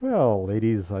Well,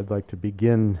 ladies, I'd like to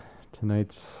begin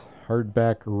tonight's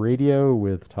hardback radio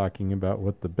with talking about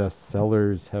what the best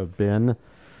sellers have been.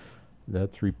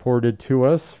 That's reported to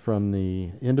us from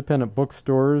the independent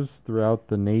bookstores throughout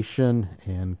the nation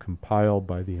and compiled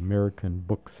by the American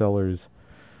Booksellers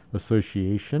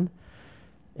Association.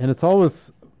 And it's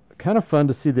always kind of fun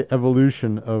to see the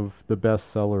evolution of the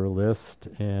bestseller list,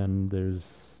 and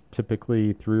there's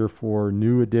typically 3 or 4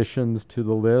 new additions to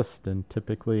the list, and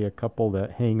typically a couple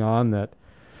that hang on that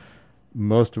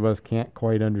most of us can't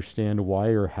quite understand why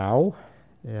or how,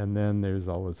 and then there's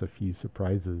always a few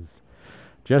surprises.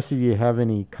 Jesse, do you have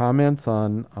any comments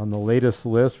on the latest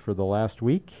list for the last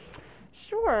week?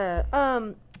 Sure.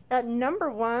 At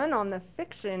number 1 on the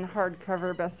fiction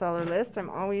hardcover bestseller list, I'm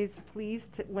always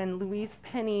pleased when Louise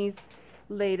Penny's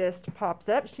latest pops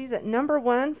up. She's at number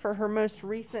 1 for her most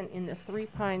recent in the Three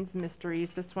Pines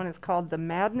Mysteries. This one is called The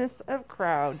Madness of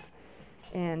Crowds.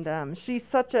 And she's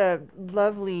such a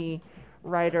lovely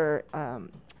writer,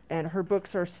 and her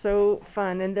books are so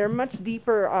fun, and they're much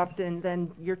deeper often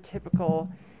than your typical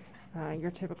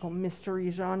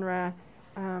mystery genre.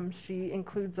 She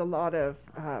includes a lot of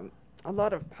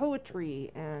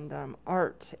poetry and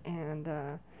art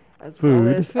and as food.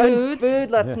 well as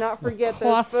food. Let's not forget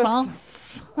those Croissants.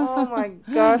 books. Oh my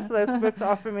gosh, those books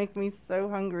often make me so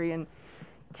hungry and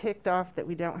ticked off that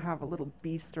we don't have a little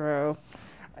bistro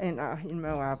in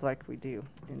Moab like we do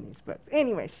in these books.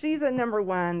 Anyway, she's at number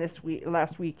 1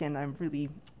 last weekend. I'm really,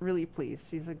 really pleased.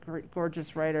 She's a great,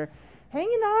 gorgeous writer.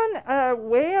 Hanging on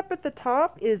way up at the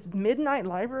top is Midnight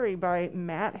Library by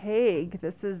Matt Haig.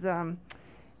 This is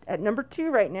at number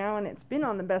 2 right now, and it's been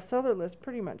on the bestseller list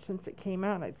pretty much since it came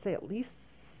out. I'd say at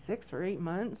least 6 or 8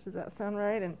 months. Does that sound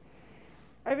right? And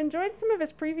I've enjoyed some of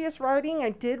his previous writing. I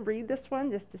did read this one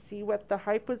just to see what the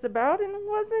hype was about, and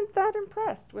wasn't that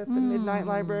impressed with the Midnight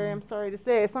Library, I'm sorry to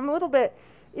say. So I'm a little bit,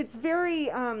 it's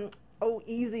very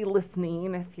easy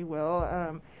listening, if you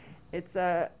will. It's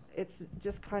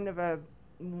just kind of a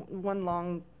one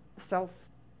long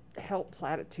self-help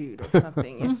platitude or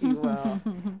something, if you will.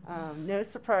 No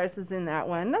surprises in that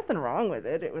one. Nothing wrong with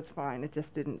it. It was fine. It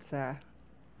just didn't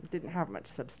have much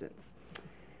substance.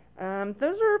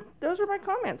 Those are my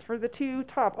comments for the 2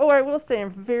 top. Oh, I will say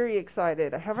I'm very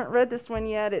excited. I haven't read this one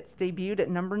yet. It's debuted at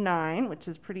number 9, which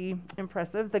is pretty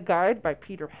impressive. The Guide by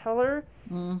Peter Heller.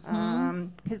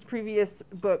 His previous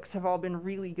books have all been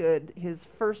really good. His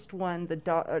first one,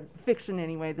 fiction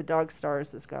anyway, The Dog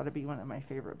Stars, has got to be one of my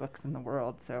favorite books in the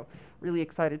world. So really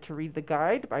excited to read The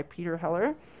Guide by Peter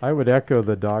Heller. I would echo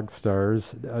The Dog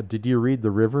Stars. Did you read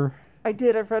The River? I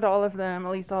did. I've read all of them,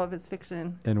 at least all of his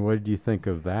fiction. And what did you think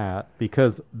of that?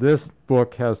 Because this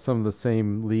book has some of the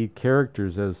same lead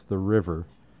characters as The River.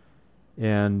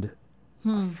 And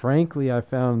frankly, I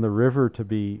found The River to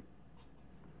be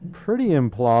pretty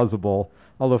implausible,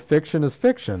 although fiction is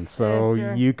fiction. So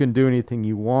sure. You can do anything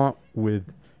you want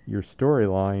with your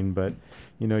storyline, but,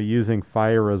 using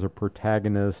fire as a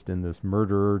protagonist and this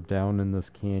murderer down in this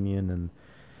canyon, and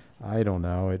I don't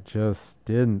know, it just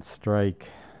didn't strike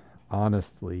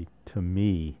honestly to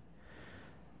me.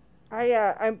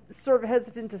 I'm sort of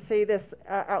hesitant to say this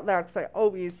out loud because I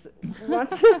always want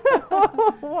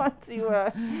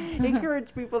to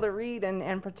encourage people to read,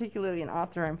 and particularly an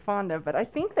author I'm fond of. But I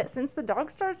think that since The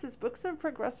Dog Stars, his books have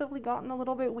progressively gotten a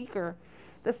little bit weaker.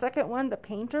 The second one, The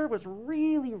Painter, was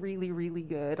really, really, really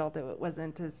good, although it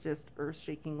wasn't as just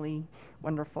earth-shakingly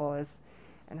wonderful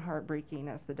and heartbreaking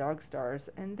as The Dog Stars,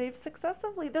 and they're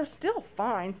still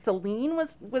fine. Celine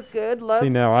was good. Loved. See,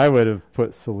 now I would have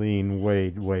put Celine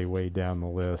way, way, way down the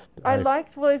list. I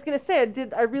was going to say,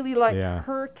 I really liked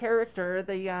her character,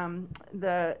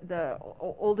 the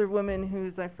older woman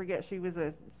who's, I forget, she was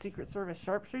a Secret Service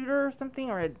sharpshooter or something,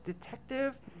 or a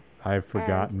detective. I've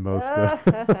forgotten most of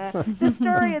the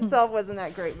story itself wasn't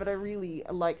that great, but I really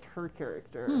liked her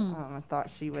character. I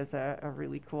thought she was a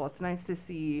really cool. It's nice to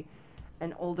see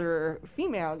an older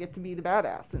female get to be the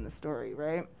badass in the story,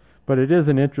 right? But it is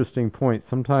an interesting point.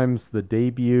 Sometimes the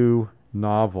debut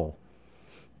novel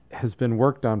has been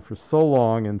worked on for so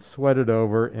long and sweated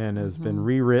over and has been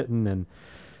rewritten, and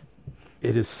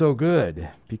it is so good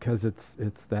because it's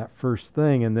that first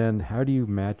thing, and then how do you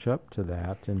match up to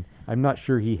that? And I'm not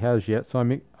sure he has yet,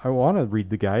 so I want to read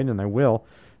the guide, and I will.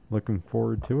 Looking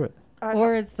forward to it.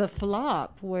 Or it's the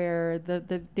flop where the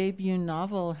debut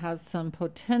novel has some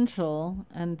potential,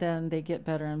 and then they get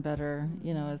better and better,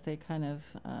 as they kind of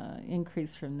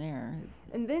increase from there.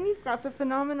 And then you've got the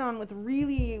phenomenon with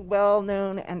really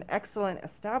well-known and excellent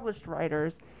established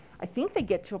writers. I think they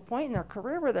get to a point in their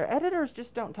career where their editors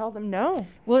just don't tell them no.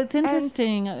 Well, it's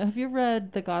interesting. Have you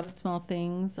read The God of Small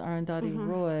Things, Arundhati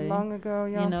Roy? Long ago,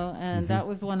 yeah. You know, and that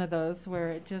was one of those where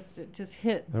it just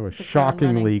hit. That was the ground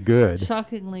shockingly running. good.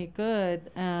 Shockingly good,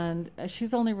 and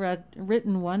she's only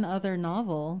written one other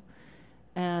novel,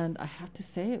 and I have to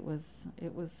say it was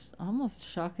almost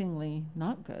shockingly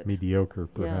not good. Mediocre,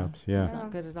 perhaps. Yeah. It's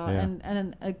not good at all. Yeah.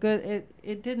 And a good.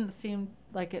 It didn't seem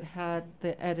like it had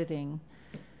the editing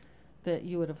that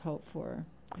you would have hoped for.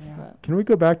 Yeah. But Can we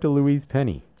go back to Louise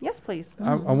Penny? Yes, please.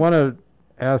 I want to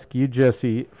ask you,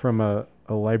 Jesse, from a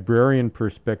librarian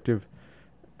perspective,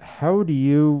 how do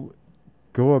you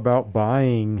go about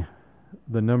buying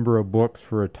the number of books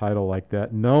for a title like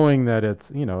that, knowing that it's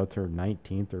her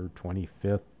 19th or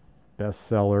 25th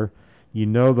bestseller? You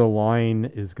know the line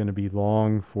is going to be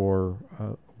long for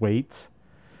waits.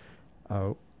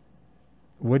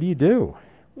 What do you do?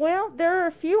 Well, there are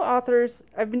a few authors.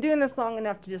 I've been doing this long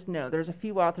enough to just know there's a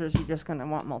few authors you're just going to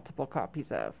want multiple copies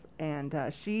of, and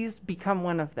she's become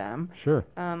one of them. Sure.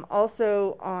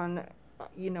 Also, on,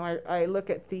 I look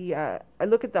at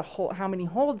the whole, how many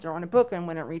holds are on a book, and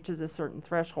when it reaches a certain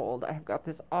threshold, I've got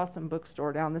this awesome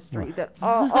bookstore down the street that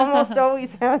almost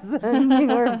always has the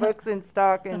newer books in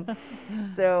stock, and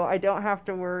so I don't have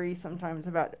to worry sometimes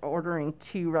about ordering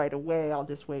two right away. I'll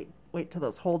just wait till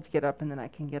those holds get up, and then I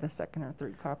can get a second or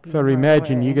third copy. So I right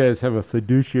imagine away. you guys have a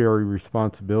fiduciary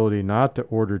responsibility not to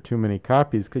order too many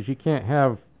copies, because you can't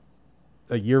have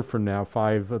a year from now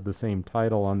 5 of the same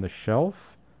title on the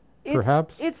shelf,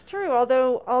 perhaps? It's true,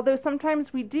 although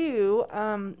sometimes we do.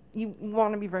 You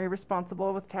want to be very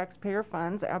responsible with taxpayer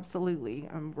funds, absolutely.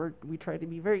 We try to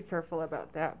be very careful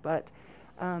about that, but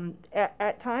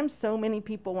at times, so many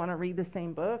people want to read the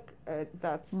same book.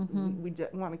 We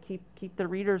just want to keep the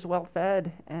readers well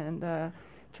fed and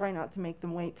try not to make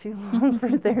them wait too long for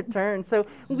their turn. So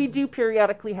we do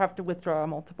periodically have to withdraw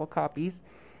multiple copies.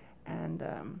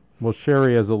 And well,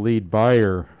 Sherry, as a lead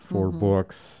buyer for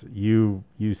books, you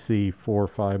see 4 or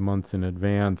 5 months in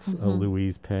advance a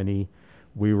Louise Penny.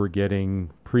 We were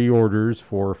getting pre-orders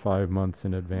 4 or 5 months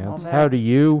in advance. How do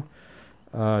you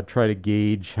try to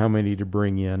gauge how many to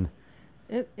bring in?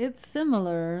 It's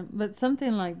similar, but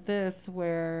something like this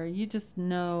where you just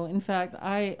know. In fact,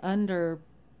 I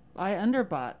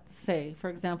underbought, say, for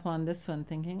example, on this one,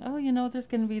 thinking, there's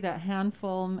going to be that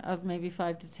handful of maybe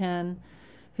 5 to 10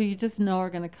 who you just know are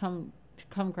going to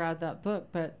come grab that book.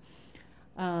 But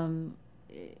there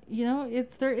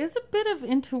is a bit of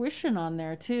intuition on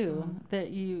there too,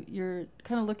 that you're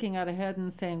kind of looking out ahead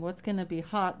and saying what's going to be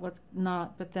hot, what's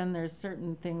not. But then there's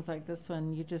certain things like this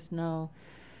one you just know.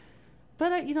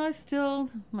 But I still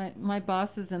my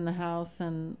boss is in the house,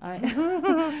 and I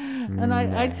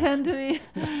I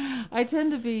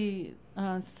tend to be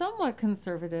somewhat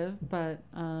conservative. But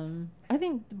I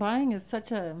think buying is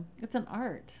it's an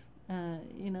art.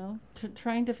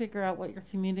 Trying to figure out what your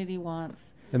community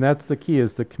wants. And that's the key,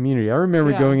 is the community. I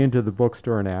remember going into the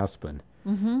bookstore in Aspen,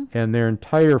 and their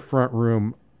entire front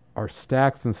room are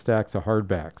stacks and stacks of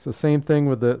hardbacks. The same thing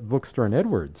with the bookstore in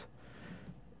Edwards.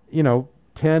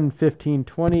 10, 15,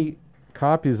 20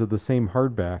 copies of the same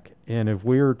hardback. And if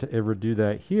we were to ever do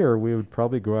that here, we would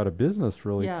probably go out of business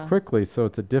really quickly. So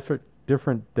it's a different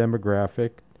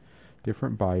demographic,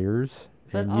 different buyers.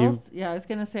 But I was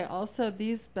going to say, also,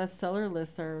 these bestseller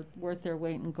lists are worth their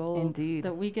weight in gold. Indeed.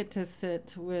 That we get to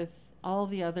sit with all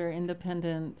the other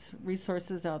independent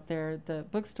resources out there, the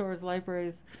bookstores,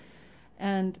 libraries,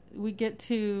 and we get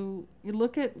to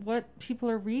look at what people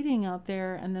are reading out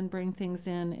there and then bring things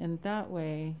in that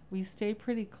way. We stay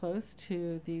pretty close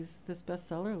to this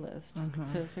bestseller list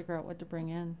to figure out what to bring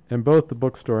in. And both the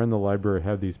bookstore and the library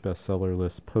have these bestseller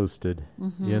lists posted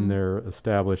in their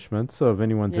establishments. So if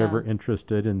anyone's ever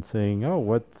interested in saying,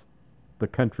 what's the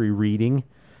country reading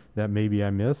that maybe I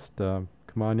missed, come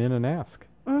on in and ask.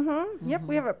 Yep,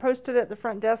 we have it posted at the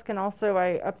front desk, and also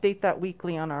I update that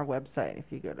weekly on our website if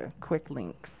you go to Quick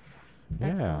Links.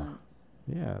 Excellent.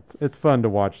 Yeah, it's fun to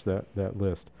watch that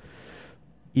list.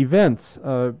 Events,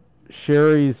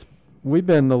 Sherry's, we've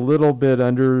been a little bit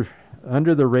under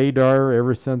the radar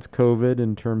ever since COVID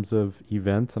in terms of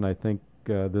events, and I think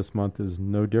this month is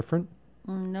no different.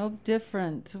 No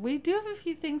different. We do have a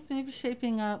few things maybe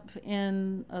shaping up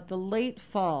in the late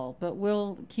fall, but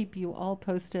we'll keep you all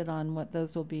posted on what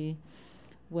those will be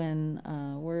when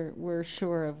we're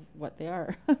sure of what they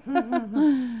are.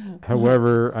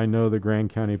 However, I know the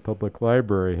Grand County Public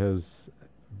Library has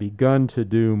begun to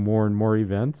do more and more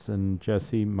events, and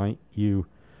Jesse, might you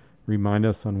remind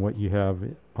us on what you have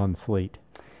on slate?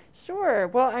 Sure.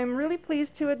 Well, I'm really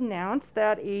pleased to announce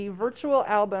that a virtual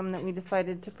album that we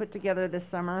decided to put together this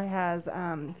summer has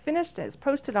finished. It's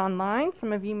posted online.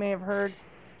 Some of you may have heard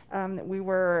that we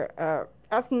were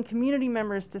asking community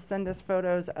members to send us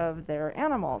photos of their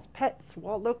animals, pets,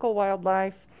 local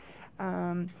wildlife.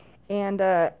 And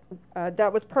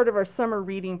that was part of our summer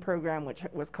reading program, which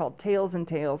was called Tales and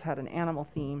Tales, had an animal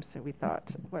theme. So we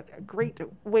thought, what a great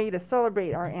way to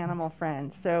celebrate our animal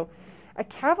friends. So A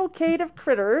Cavalcade of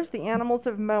Critters, the Animals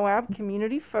of Moab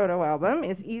Community Photo Album,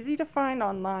 is easy to find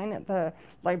online at the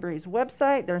library's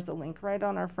website. There's a link right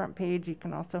on our front page. You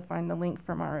can also find the link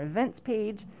from our events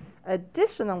page.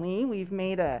 Additionally, we've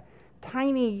made a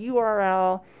tiny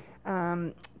URL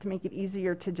to make it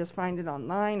easier to just find it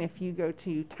online. If you go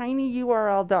to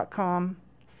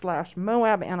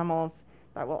tinyurl.com/Moab Animals,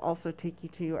 that will also take you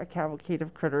to A Cavalcade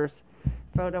of Critters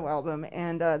photo album.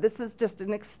 And this is just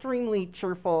an extremely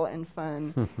cheerful and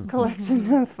fun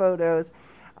collection of photos.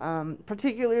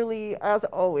 Particularly, as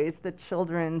always, the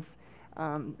children's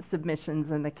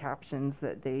submissions and the captions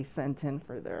that they sent in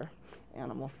for their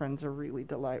animal friends are really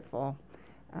delightful.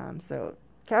 So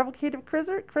Cavalcade of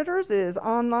Critters is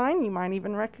online. You might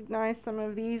even recognize some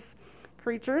of these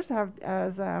creatures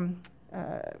as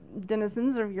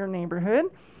denizens of your neighborhood.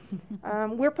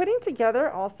 We're putting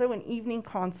together also an evening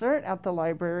concert at the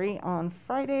library on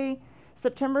Friday,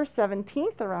 September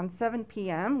 17th around 7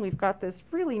 p.m. We've got this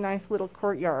really nice little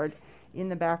courtyard in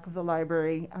the back of the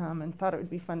library and thought it would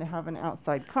be fun to have an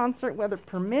outside concert, weather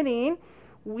permitting.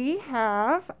 We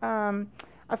have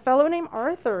a fellow named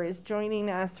Arthur is joining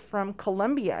us from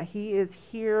Columbia. He is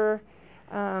here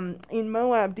in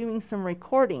Moab doing some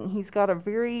recording. He's got a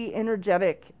very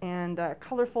energetic and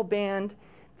colorful band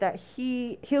that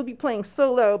he'll be playing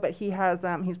solo, but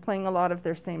he's playing a lot of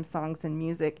their same songs and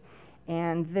music.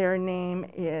 And their name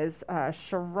is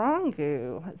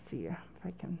Sharangu. Let's see if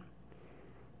I can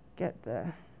get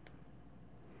the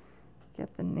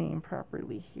name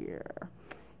properly here.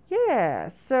 Yeah,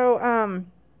 so I'm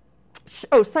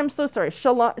so sorry,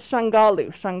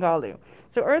 Shangalu.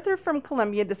 So Arthur from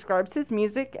Columbia describes his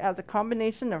music as a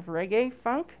combination of reggae,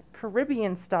 funk,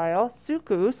 Caribbean style,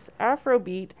 soukous,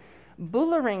 Afrobeat,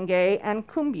 bullerengue, and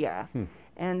cumbia.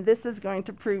 And this is going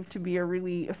to prove to be a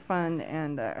really fun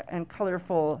and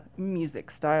colorful music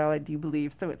style, I do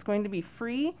believe. So it's going to be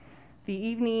free the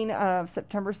evening of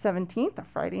September 17th, a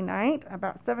Friday night,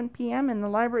 about 7 p.m. in the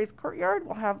library's courtyard.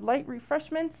 We'll have light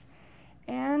refreshments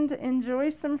and enjoy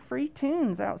some free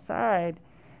tunes outside.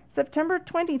 September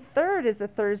 23rd is a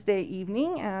Thursday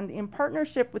evening, and in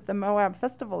partnership with the Moab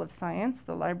Festival of Science,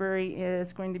 the library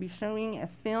is going to be showing a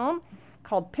film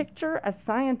called Picture a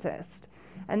Scientist.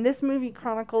 And this movie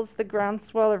chronicles the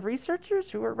groundswell of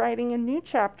researchers who are writing a new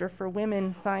chapter for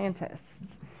women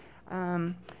scientists.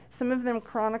 Some of them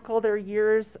chronicle their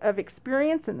years of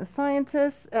experience in the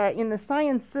sciences,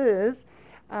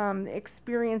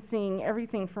 experiencing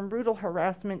everything from brutal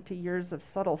harassment to years of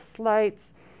subtle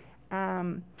slights.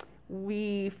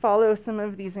 We follow some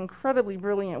of these incredibly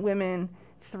brilliant women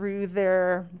through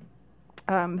their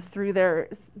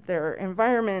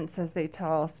environments as they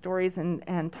tell stories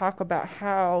and talk about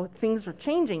how things are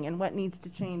changing and what needs to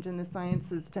change in the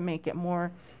sciences to make it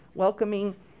more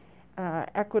welcoming,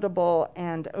 equitable,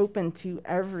 and open to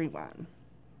everyone.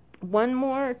 One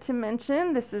more to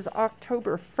mention, this is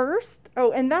October 1st.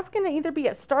 Oh, and that's going to either be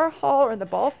at Star Hall or the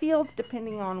ball fields,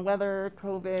 depending on weather,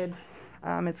 COVID.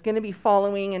 It's going to be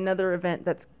following another event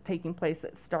that's taking place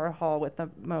at Star Hall with the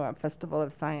Moab Festival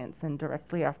of Science, and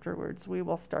directly afterwards we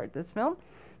will start this film.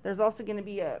 There's also going to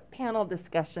be a panel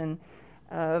discussion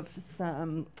of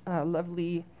some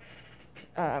lovely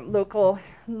local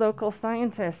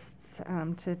scientists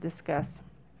to discuss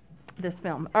this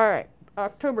film. All right,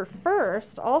 October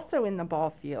 1st, also in the ball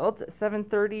fields at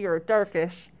 7:30 or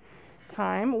darkish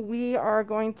time, we are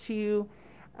going to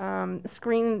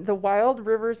screen the Wild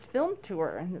Rivers Film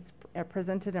Tour, and it's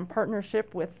presented in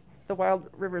partnership with the Wild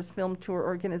Rivers Film Tour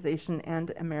organization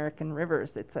and American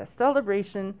Rivers. It's a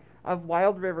celebration of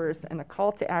wild rivers and a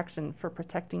call to action for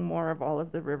protecting more of all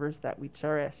of the rivers that we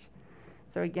cherish.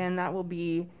 So again, that will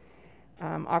be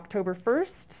October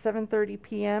 1st, 7:30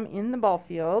 p.m. in the ball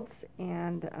fields,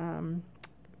 and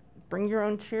bring your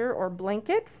own chair or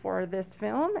blanket for this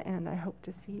film, and I hope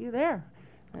to see you there.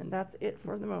 And that's it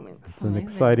for the moment. It's an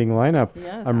exciting lineup.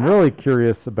 Yes. I'm really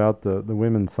curious about the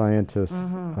women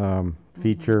scientists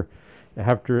feature.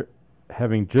 After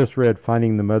having just read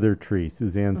Finding the Mother Tree,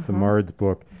 Suzanne Simard's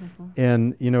book,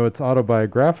 and it's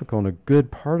autobiographical, and a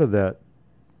good part of that,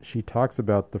 she talks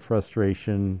about the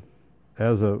frustration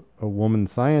as a woman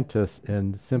scientist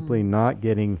and simply not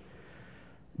getting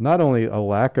not only a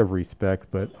lack of respect,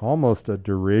 but almost a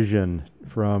derision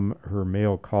from her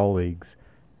male colleagues,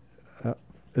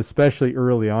 especially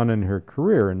early on in her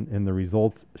career and in the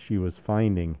results she was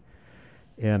finding.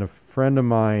 And a friend of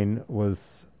mine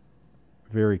was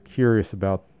very curious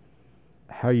about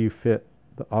how you fit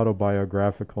the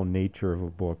autobiographical nature of a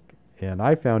book. And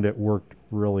I found it worked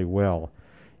really well.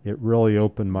 It really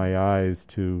opened my eyes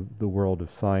to the world of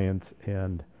science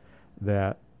and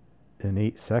that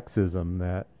innate sexism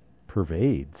that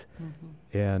pervades.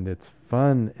 Mm-hmm. And it's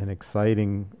fun and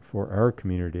exciting for our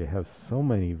community to have so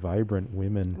many vibrant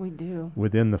women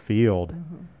within the field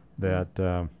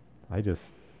that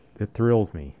it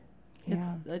thrills me. It's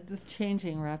just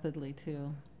changing rapidly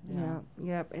too.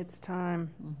 Yep, it's time.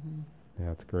 Yeah,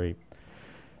 that's great.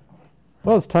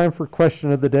 Well, it's time for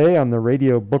Question of the Day on the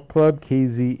Radio Book Club,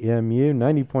 KZMU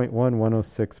 90.1,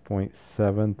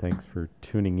 106.7. Thanks for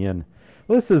tuning in.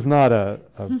 Well, this is not a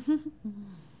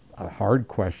hard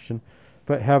question,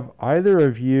 but have either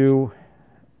of you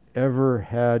ever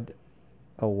had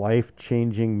a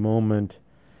life-changing moment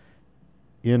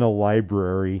in a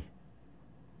library,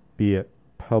 be it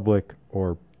public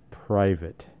or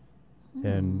private?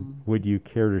 And would you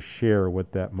care to share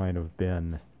what that might have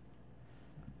been?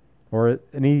 Or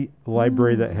any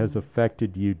library that has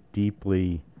affected you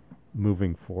deeply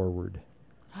moving forward?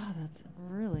 Oh, that's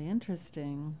really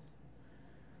interesting.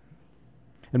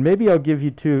 And maybe I'll give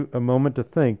you a moment to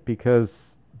think,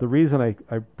 because the reason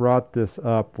I brought this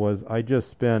up was I just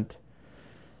spent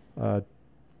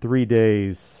 3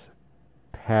 days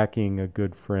packing a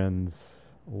good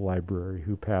friend's library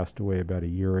who passed away about a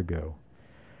year ago.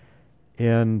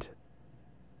 And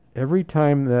every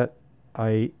time that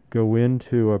I go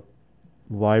into a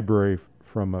library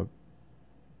from a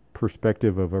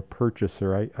perspective of a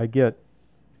purchaser, I get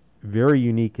very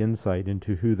unique insight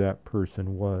into who that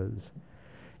person was.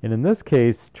 And in this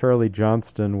case, Charlie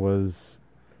Johnston was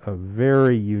a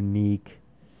very unique,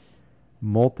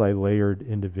 multi-layered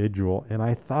individual, and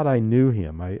I thought I knew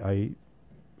him.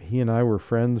 He and I were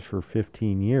friends for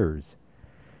 15 years.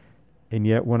 And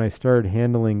yet when I started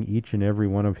handling each and every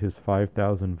one of his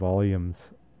 5,000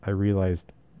 volumes, I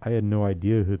realized I had no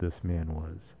idea who this man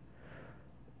was.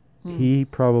 He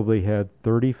probably had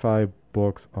 35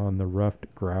 books on the ruffed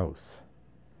grouse.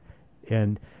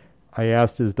 And I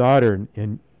asked his daughter,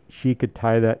 and she could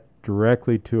tie that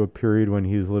directly to a period when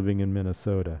he was living in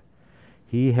Minnesota.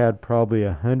 He had probably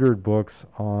 100 books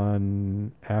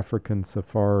on African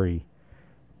safari,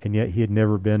 and yet he had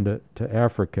never been to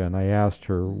Africa. And I asked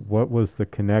her, what was the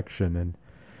connection? And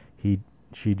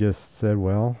she just said,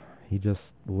 well, he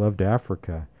just loved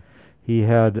Africa. He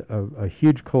had a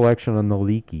huge collection on the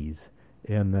Leakeys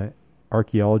and the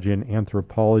archaeology and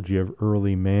anthropology of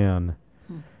early man.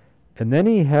 And then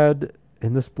he had,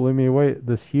 and this blew me away,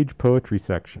 this huge poetry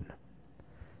section.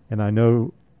 And I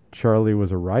know Charlie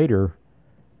was a writer,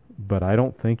 but I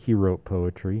don't think he wrote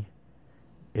poetry.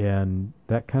 And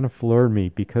that kind of floored me,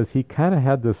 because he kind of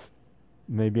had this,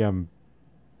 maybe I'm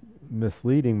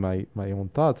misleading my own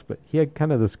thoughts, but he had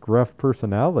kind of this gruff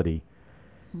personality.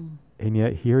 And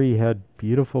yet here he had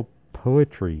beautiful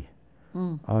poetry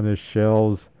on his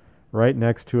shelves right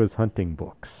next to his hunting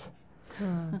books.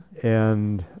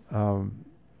 And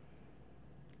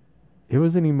it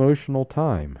was an emotional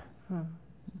time.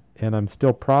 And I'm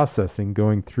still processing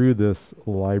going through this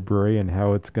library and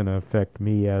how it's going to affect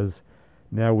me as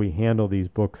now we handle these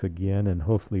books again and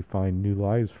hopefully find new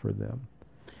lives for them.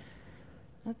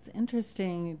 That's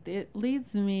interesting. It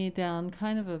leads me down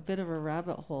kind of a bit of a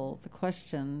rabbit hole, the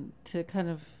question, to kind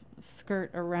of skirt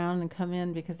around and come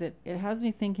in, because it has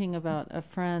me thinking about a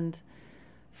friend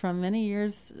from many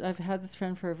years. I've had this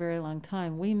friend for a very long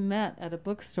time. We met at a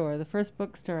bookstore, the first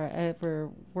bookstore I ever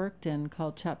worked in,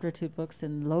 called Chapter 2 Books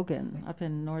in Logan, up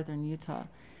in northern Utah.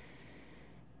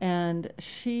 And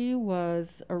she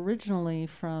was originally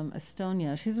from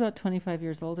Estonia. She's about 25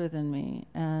 years older than me.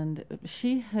 And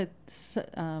she had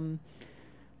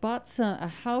bought a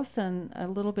house and a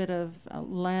little bit of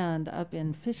land up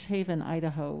in Fish Haven,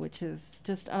 Idaho, which is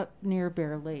just up near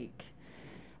Bear Lake.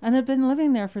 And had been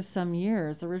living there for some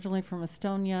years, originally from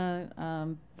Estonia,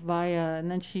 and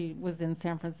then she was in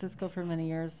San Francisco for many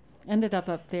years, ended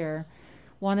up there,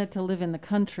 wanted to live in the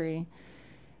country.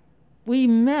 We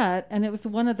met, and it was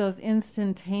one of those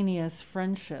instantaneous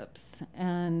friendships.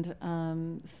 And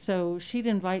so she'd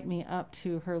invite me up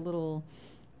to her little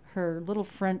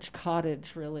French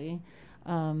cottage, really,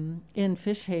 in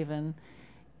Fish Haven.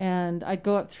 And I'd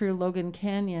go up through Logan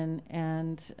Canyon,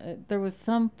 and there was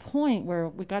some point where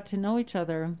we got to know each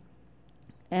other,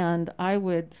 and I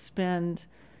would spend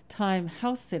time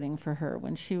house sitting for her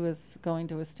when she was going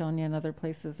to Estonia and other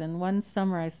places. And one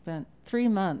summer I spent 3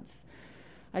 months.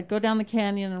 I'd go down the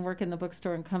canyon and work in the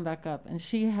bookstore and come back up. And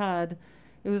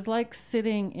it was like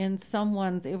sitting in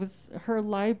it was her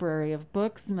library of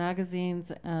books,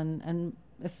 magazines, and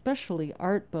especially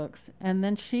art books. And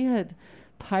then she had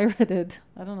pirated,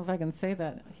 I don't know if I can say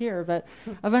that here, but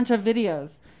a bunch of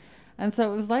videos. And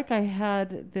so it was like I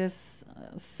had this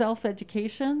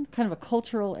self-education, kind of a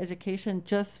cultural education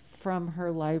just from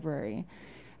her library.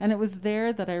 And it was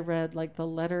there that I read like the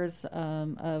letters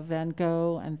of Van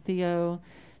Gogh and Theo.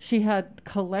 She had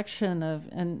collection of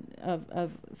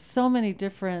so many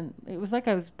different, it was like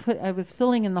I was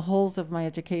filling in the holes of my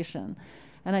education.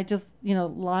 And I just,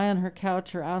 lie on her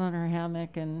couch or out on her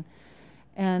hammock. And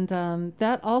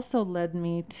that also led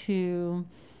me to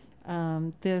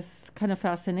this kind of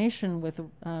fascination with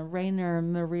Rainer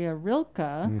Maria Rilke.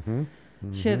 Mm-hmm.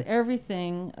 Mm-hmm. She had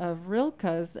everything of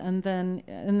Rilke's, and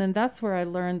then that's where I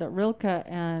learned that Rilke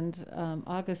and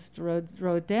Auguste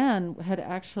Rodin had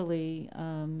actually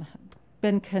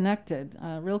been connected.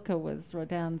 Rilke was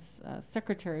Rodin's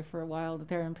secretary for a while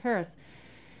there in Paris,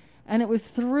 and it was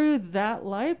through that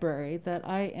library that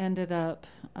I ended up.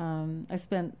 I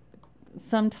spent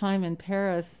some time in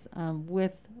Paris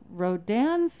with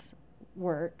Rodin's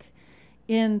work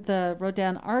in the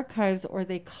Rodin archives, or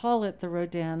they call it the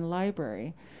Rodin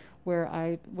Library, where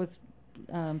I was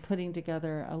putting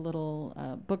together a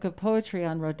little book of poetry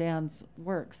on Rodin's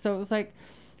work. So it was like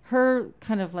her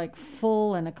kind of like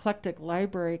full and eclectic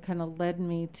library kind of led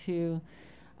me to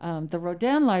the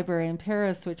Rodin Library in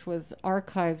Paris, which was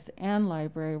archives and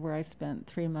library, where I spent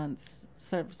 3 months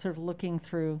sort of looking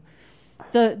through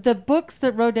the books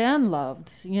that Rodin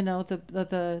loved,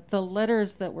 the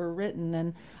letters that were written.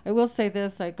 And I will say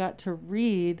this, I got to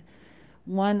read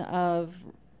one of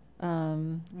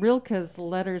Rilke's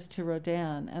letters to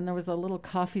Rodin, and there was a little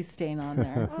coffee stain on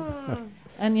there.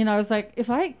 And I was like, if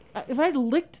I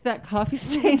licked that coffee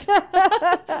stain,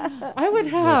 I would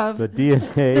have the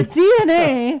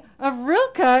DNA of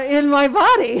Rilke in my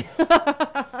body.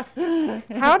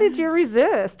 How did you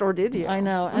resist, or did you? I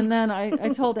know. And then I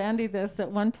told Andy this at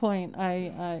one point.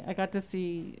 I got to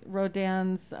see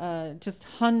Rodin's just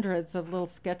hundreds of little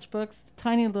sketchbooks,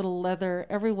 tiny little leather.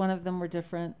 Every one of them were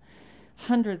different.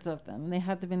 Hundreds of them. And they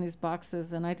had them in these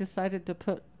boxes. And I decided to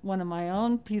put one of my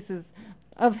own pieces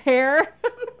of hair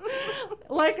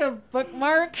like a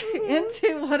bookmark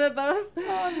into one of those. Oh,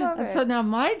 I love it. So now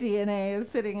my DNA is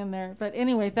sitting in there. But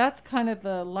anyway, that's kind of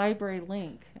the library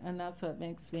link, and that's what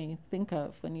makes me think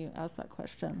of when you ask that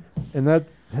question. And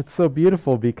that's so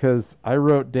beautiful, because I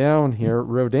wrote down here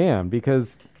Rodin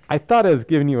because I thought I was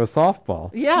giving you a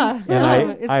softball. Yeah,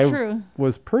 And it's true.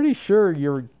 Was pretty sure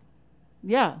you were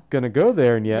going to go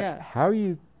there, and yet how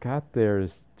you got there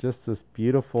is just this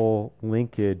beautiful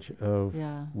linkage of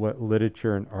what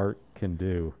literature and art can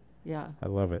do. Yeah. I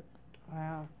love it.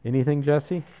 Wow. Anything,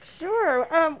 Jesse? Sure.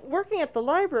 Working at the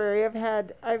library, I've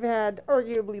had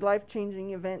arguably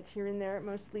life-changing events here and there.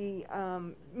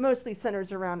 Mostly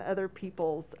centers around other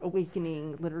people's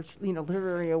awakening,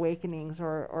 literary awakenings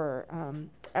or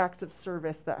acts of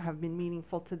service that have been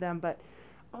meaningful to them. But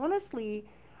honestly,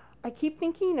 I keep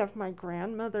thinking of my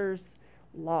grandmother's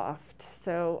loft.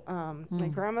 So my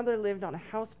grandmother lived on a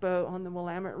houseboat on the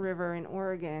Willamette River in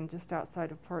Oregon, just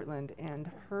outside of Portland, and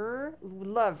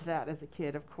loved that as a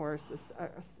kid, of course.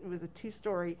 It was a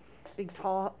two-story, big,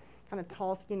 tall,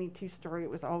 skinny two-story. It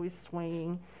was always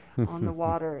swaying on the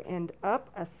water. And up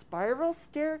a spiral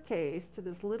staircase to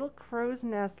this little crow's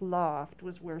nest loft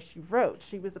was where she wrote.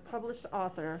 She was a published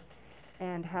author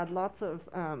and had lots of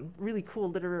really cool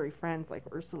literary friends like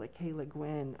Ursula K. Le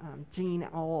Guin, Jean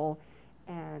Auel,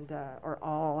 and or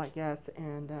all, I guess,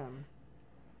 and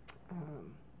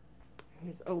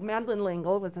Madeleine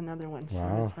L'Engle was another one she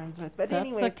was friends with. But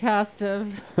anyway, that's a cast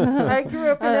of. I grew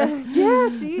up in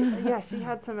she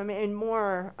had some and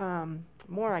more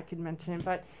I could mention,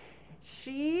 but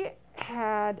she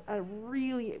had a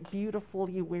really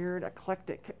beautifully weird,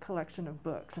 eclectic collection of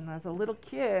books. And as a little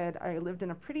kid, I lived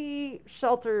in a pretty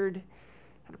sheltered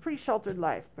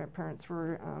life. My parents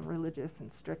were religious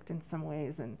and strict in some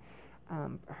ways, and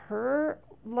her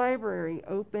library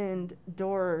opened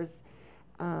doors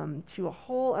to a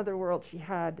whole other world. She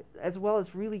had, as well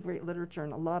as really great literature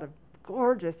and a lot of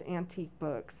gorgeous antique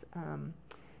books.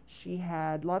 She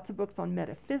had lots of books on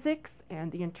metaphysics and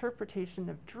the interpretation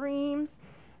of dreams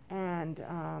and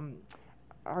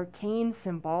arcane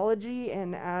symbology.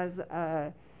 And as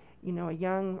a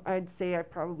young, I'd say I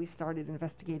probably started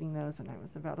investigating those when I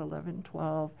was about 11,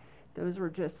 12. those were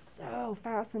just so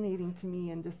fascinating to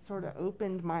me and just sort of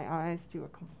opened my eyes to a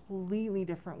completely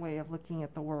different way of looking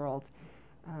at the world,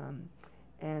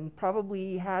 and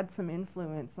probably had some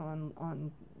influence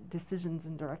on decisions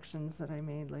and directions that I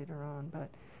made later on. But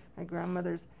my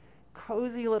grandmother's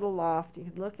cozy little loft, you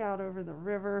could look out over the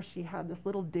river. She had this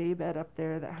little daybed up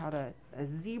there that had a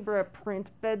zebra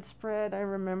print bedspread, I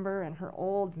remember, and her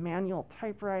old manual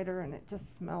typewriter, and it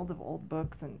just smelled of old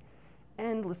books and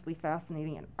endlessly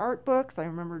fascinating. And art books, I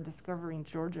remember discovering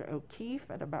Georgia O'Keeffe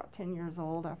at about 10 years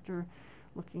old after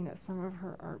looking at some of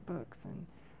her art books. And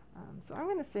so I'm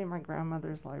going to say my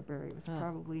grandmother's library was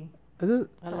probably I love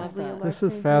probably that. a This is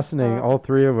life-changing fascinating. spot. All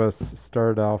three of us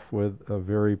start off with a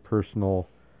very personal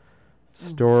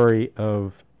story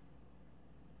of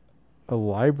a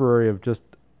library of just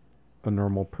a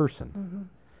normal person.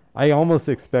 I almost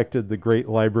expected the great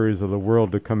libraries of the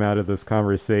world to come out of this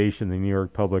conversation, the New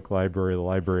York Public Library, the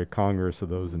Library of Congress, of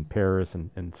those in Paris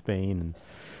and Spain and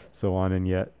so on, and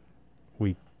yet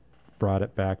we brought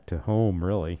it back to home,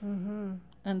 really.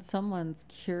 And someone's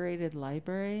curated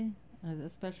library,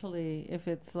 especially if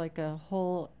it's like a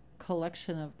whole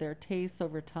collection of their tastes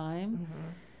over time,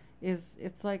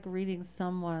 it's like reading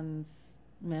someone's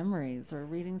memories or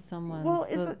reading someone's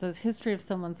the history of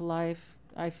someone's life.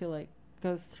 I feel like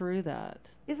goes through that.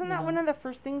 Isn't you that know? one of the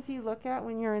first things you look at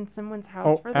when you're in someone's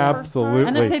house Oh, for the absolutely. first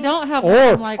And time? if they don't have Or-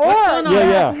 one, I'm like, what's going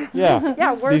on? Yeah.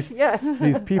 Yeah, worse These- yet.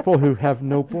 These people who have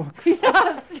no books.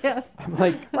 yes. I'm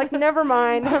like, Like, never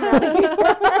mind. I'm out of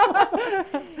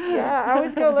here. Yeah, I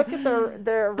always go look at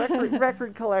their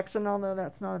record collection, although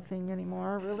that's not a thing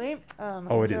anymore, really.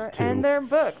 Oh, it is too. And their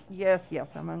books. Yes,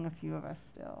 among a few of us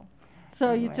still.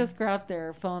 So you Anyway. just grab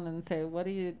their phone and say, what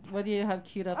do you have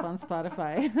queued up on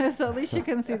Spotify? So at least you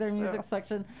can see their music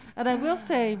section. And I will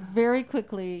say very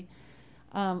quickly,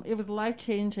 it was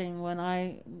life-changing when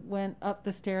I went up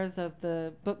the stairs of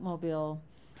the bookmobile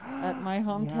at my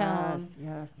hometown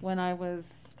Yes. when I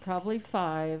was probably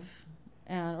 5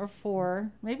 or 4,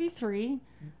 maybe 3.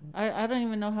 I don't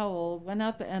even know how old. Went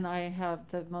up and I have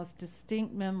the most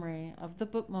distinct memory of the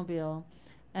bookmobile.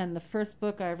 And the first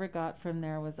book I ever got from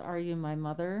there was Are You My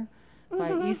Mother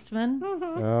by Eastman.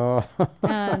 oh,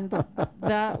 And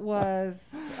that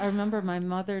was, I remember my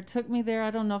mother took me there. I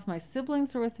don't know if my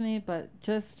siblings were with me, but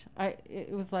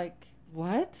it was like,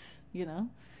 what? You know,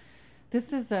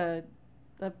 this is a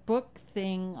book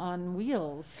thing on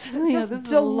wheels. You know, Just this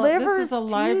delivers is a to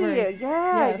library. you.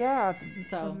 Yeah, Yes. It's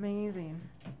So- amazing.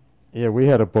 yeah, we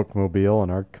had a bookmobile in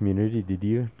our community. Did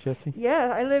you, Jesse?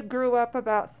 Yeah, I grew up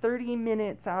about 30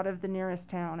 minutes out of the nearest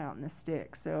town out in the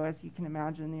sticks. So as you can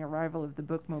imagine, the arrival of the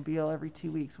bookmobile every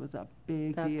 2 weeks was a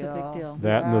big That's deal. a big deal.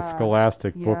 That and the Yeah.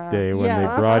 Scholastic Book Yeah. Day when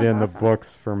Yes. they brought in the books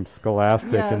from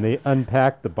Scholastic and they Yes.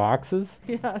 unpacked the boxes.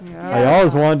 Yes. Yeah. I yes.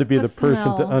 always wanted to be The the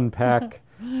person to smell. unpack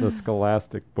the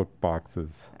Scholastic book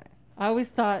boxes. I always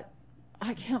thought,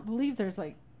 I can't believe there's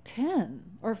like 10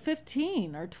 or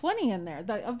 15 or 20 in there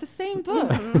of the same book.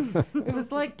 It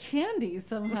was like candy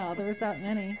somehow. There was that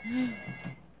many.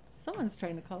 Someone's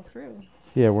trying to call through.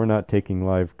 Yeah, we're not taking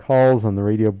live calls on the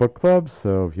Radio Book Club,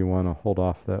 so if you want to hold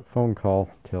off that phone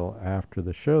call till after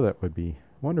the show, that would be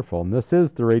wonderful. And this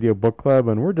is the Radio Book Club,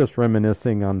 and we're just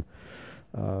reminiscing on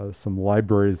some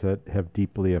libraries that have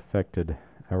deeply affected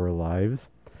our lives.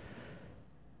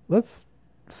 Let's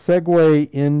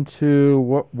segue into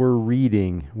what we're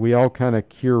reading. We all kind of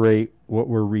curate what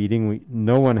we're reading.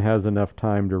 No one has enough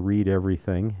time to read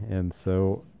everything, and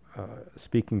so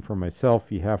speaking for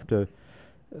myself, you have to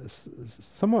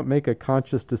somewhat make a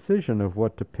conscious decision of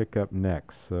what to pick up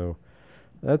next. So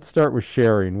let's start with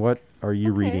sharing. What are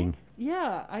you reading?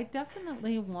 Yeah, I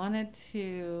definitely wanted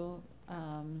to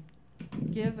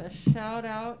give a shout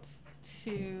out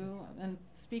to, and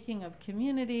speaking of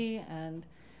community and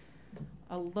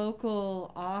a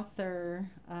local author,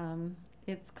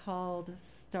 it's called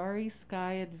Starry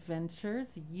Sky Adventures,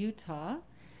 Utah,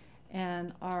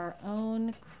 and our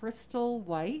own Crystal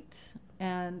White.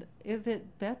 And is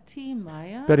it Betty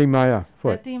Maya? Betty Maya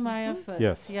Foote. Betty Maya Foote.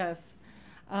 Yes.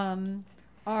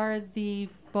 Are the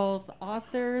both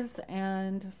authors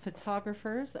and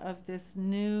photographers of this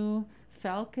new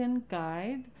Falcon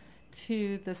Guide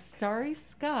to the Starry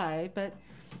Sky. But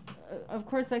of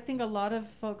course, I think a lot of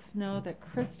folks know that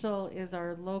Crystal is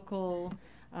our local.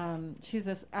 She's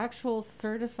an actual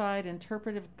certified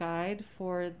interpretive guide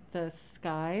for the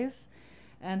skies,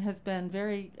 and has been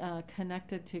very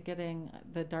connected to getting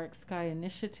the Dark Sky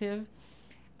Initiative.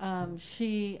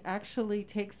 She actually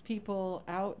takes people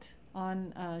out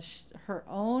on her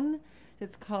own.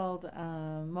 It's called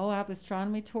Moab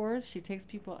Astronomy Tours. She takes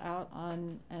people out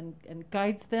on and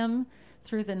guides them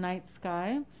through the night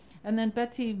sky. And then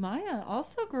Betty Maya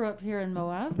also grew up here in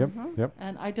Moab. Yep, yep.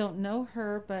 And I don't know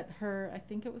her, but I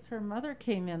think it was her mother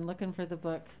came in looking for the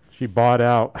book. She bought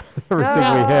out everything we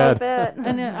I had. bet.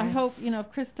 And I hope,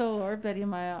 if Crystal or Betty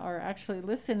Maya are actually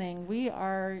listening,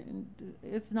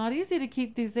 it's not easy to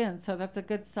keep these in. So that's a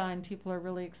good sign. People are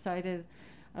really excited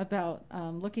about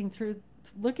looking through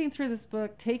this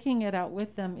book, taking it out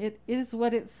with them. It is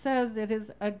what it says. It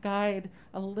is a guide,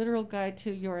 a literal guide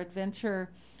to your adventure,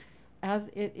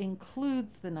 as it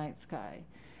includes the night sky.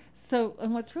 So,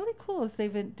 and what's really cool is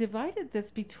they've divided this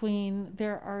between,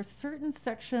 there are certain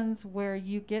sections where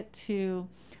you get to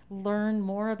learn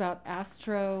more about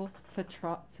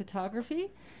astrophotography.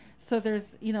 So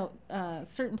there's,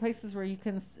 certain places where you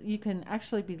can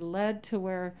actually be led to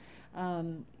where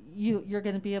you're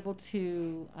going to be able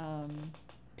to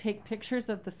take pictures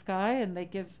of the sky, and they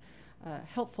give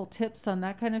helpful tips on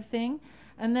that kind of thing.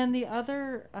 And then the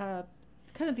other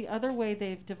the other way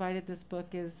they've divided this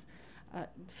book is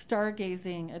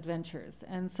stargazing adventures.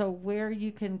 And so where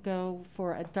you can go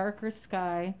for a darker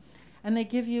sky, and they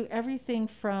give you everything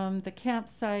from the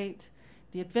campsite,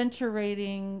 the adventure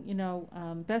rating,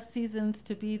 best seasons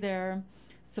to be there,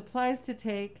 supplies to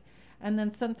take, and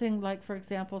then something like, for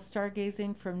example,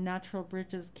 stargazing from Natural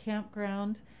Bridges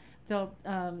Campground.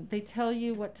 They tell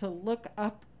you what to look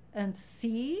up and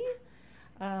see.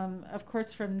 Of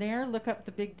course, from there, look up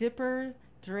the Big Dipper,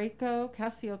 Draco,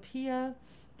 Cassiopeia,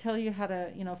 tell you how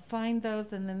to, find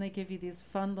those, and then they give you these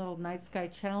fun little night sky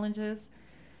challenges.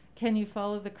 Can you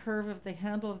follow the curve of the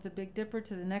handle of the Big Dipper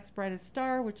to the next brightest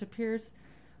star, which appears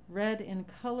red in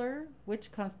color?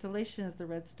 Which constellation is the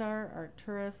red star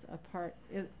Arcturus a part?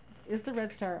 Is the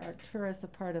red star Arcturus a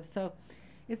part of? So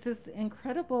it's this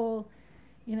incredible,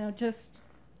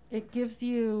 it gives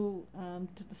you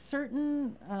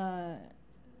certain, I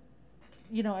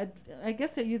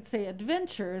guess that you'd say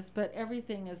adventures, but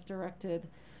everything is directed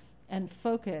and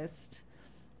focused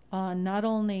on not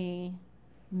only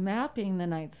mapping the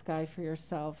night sky for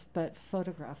yourself, but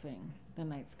photographing the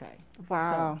night sky.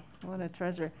 Wow, what a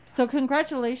treasure. So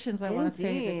congratulations, I want to say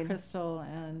to Indeed. Crystal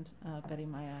and Betty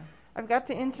Maya. I've got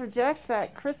to interject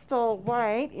that Crystal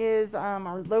White is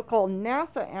our local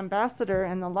NASA ambassador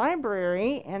in the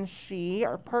library, and she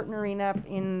are partnering up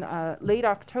in late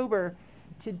October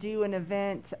to do an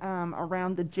event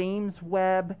around the James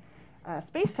Webb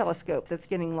Space Telescope that's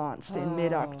getting launched in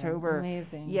mid-October.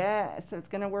 Amazing. Yeah, so it's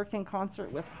going to work in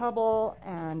concert with Hubble,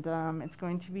 and it's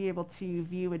going to be able to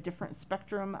view a different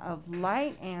spectrum of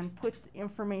light and put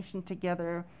information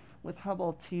together with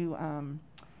Hubble to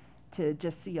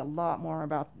just see a lot more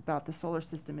about the solar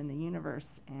system and the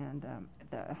universe. And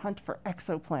the hunt for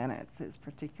exoplanets is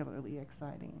particularly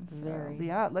exciting. Very. So,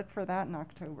 yeah, look for that in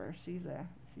October. She's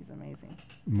amazing.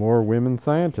 More women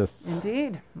scientists.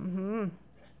 Indeed. Mm-hmm.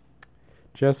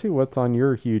 Jesse, what's on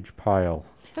your huge pile?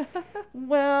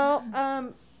 Well,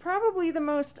 probably the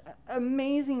most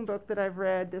amazing book that I've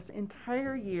read this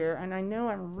entire year, and I know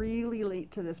I'm really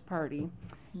late to this party,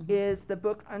 is the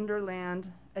book Underland,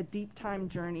 A Deep Time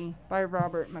Journey by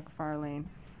Robert Macfarlane.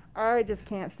 I just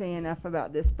can't say enough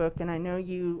about this book, and I know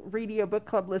you Radio Book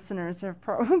Club listeners have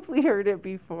probably heard it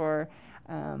before.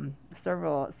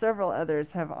 Several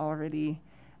others have already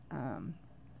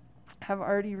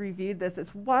reviewed this.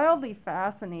 It's wildly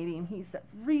fascinating. He's a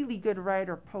really good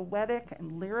writer, poetic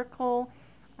and lyrical.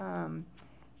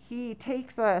 He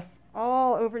takes us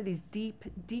all over these deep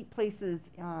places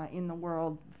in the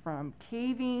world, from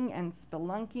caving and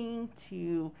spelunking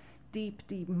to deep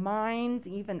mines,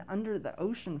 even under the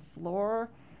ocean floor.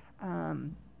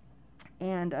 He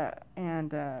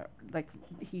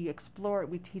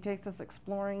takes us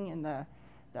exploring in the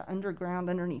underground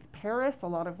underneath Paris, a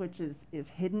lot of which is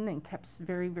hidden and kept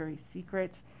very, very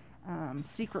secret.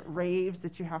 Secret raves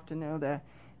that you have to know the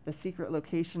secret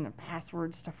location and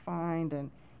passwords to find.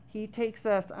 And he takes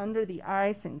us under the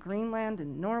ice in Greenland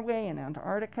and Norway and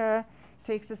Antarctica,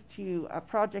 takes us to a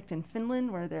project in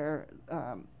Finland where they're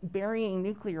burying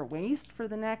nuclear waste for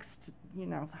the next,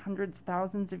 hundreds of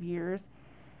thousands of years.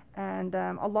 And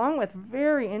along with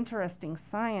very interesting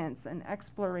science and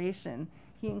exploration,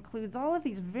 he includes all of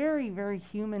these very, very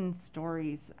human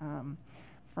stories,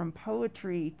 from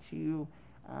poetry to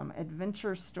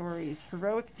adventure stories,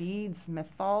 heroic deeds,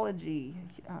 mythology,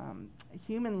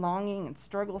 human longing and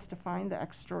struggles to find the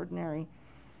extraordinary.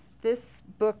 This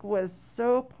book was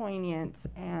so poignant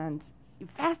and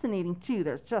fascinating, too.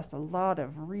 There's just a lot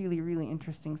of really, really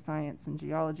interesting science and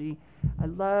geology. I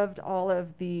loved all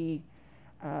of the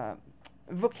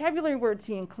vocabulary words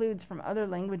he includes from other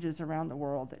languages around the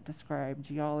world that describe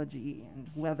geology and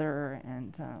weather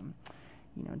and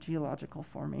geological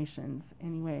formations.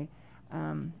 Anyway,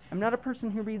 I'm not a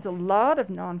person who reads a lot of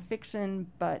nonfiction,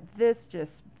 but this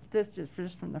just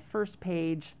from the first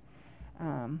page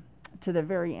to the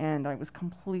very end, I was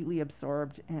completely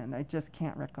absorbed, and I just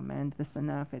can't recommend this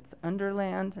enough. It's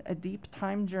Underland, A Deep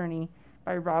Time Journey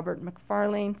by Robert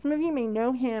McFarlane. Some of you may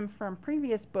know him from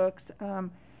previous books.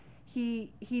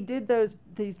 He did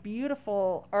these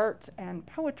beautiful art and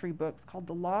poetry books called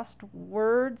The Lost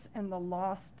Words and The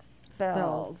Lost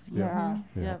Spells. Yeah.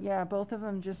 Yeah, both of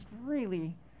them just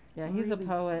really. Yeah, he's a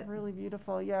poet. Really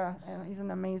beautiful, yeah. And he's an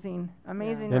amazing And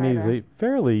writer. he's a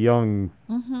fairly young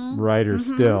writer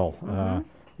still.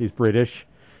 He's British,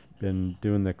 been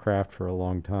doing the craft for a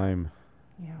long time.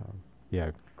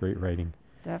 Yeah, Great writing.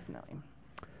 definitely.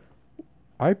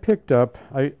 I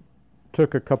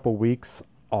took a couple weeks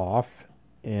off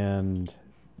and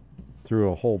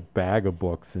threw a whole bag of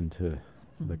books into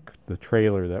the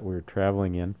trailer that we were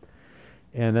traveling in.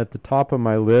 And at the top of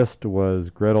my list was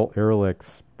Gretel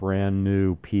Ehrlich's brand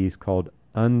new piece called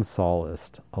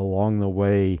Unsolaced, Along the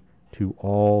Way to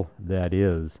All That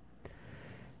Is.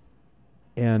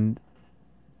 And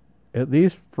at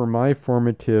least for my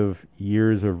formative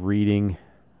years of reading,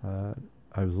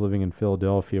 I was living in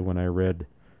Philadelphia when I read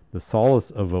The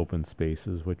Solace of Open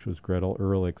Spaces, which was Gretel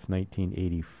Ehrlich's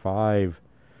 1985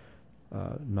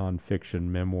 nonfiction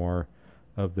memoir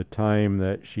of the time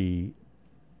that she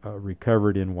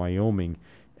recovered in Wyoming.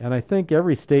 And I think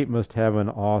every state must have an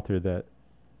author that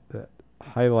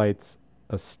highlights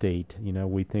a state. You know,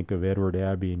 we think of Edward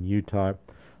Abbey in Utah.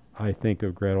 I think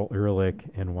of Gretel Ehrlich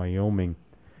in Wyoming.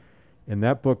 And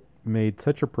that book made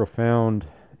such a profound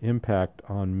impact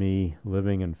on me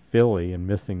living in Philly and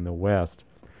missing the West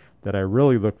that I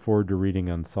really look forward to reading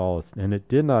Unsolaced. And it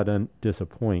did not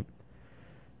disappoint.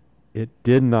 It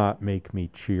did not make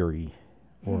me cheery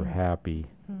or happy.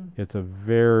 It's a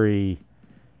very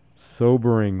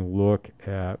sobering look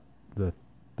at the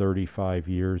 35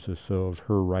 years or so of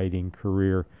her writing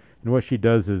career. And what she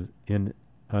does is in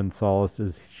Unsolaced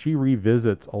is she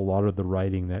revisits a lot of the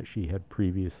writing that she had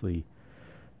previously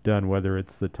done, whether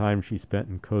it's the time she spent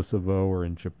in Kosovo or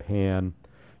in Japan.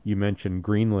 You mentioned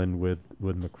Greenland with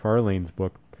McFarlane's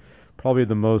book. Probably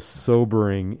the most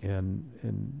sobering and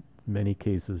in many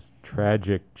cases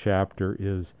tragic chapter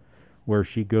is where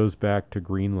she goes back to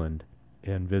Greenland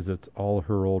and visits all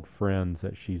her old friends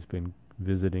that she's been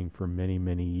visiting for many,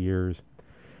 many years.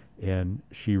 And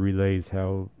she relays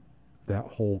how that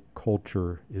whole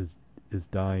culture is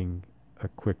dying a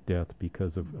quick death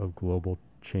because of global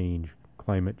change,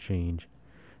 climate change.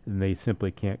 And they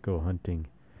simply can't go hunting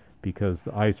because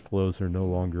the ice flows are no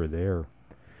longer there.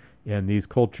 And these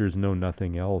cultures know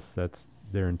nothing else. That's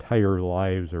their entire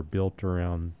lives are built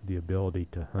around the ability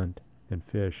to hunt and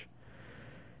fish.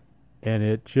 And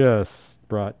it just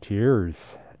brought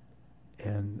tears.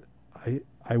 And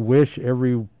I wish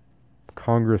every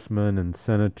congressman and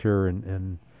senator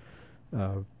and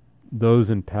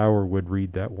those in power would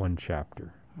read that one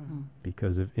chapter.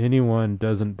 Because if anyone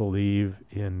doesn't believe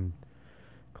in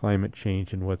climate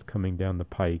change and what's coming down the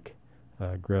pike,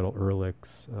 Gretel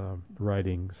Ehrlich's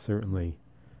writing certainly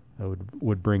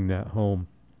would bring that home.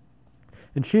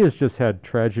 And she has just had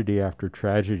tragedy after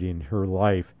tragedy in her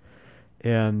life.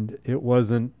 And it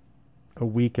wasn't a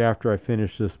week after I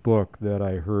finished this book that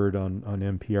I heard on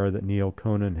NPR that Neil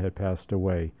Conan had passed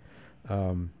away.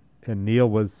 And Neil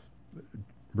was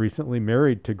recently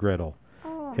married to Gretel.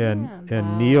 Oh, and man.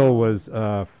 and Neil was,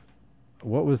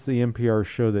 what was the NPR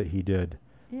show that he did?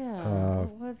 Yeah,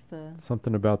 what was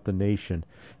Something about the nation.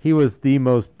 He was the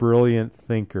most brilliant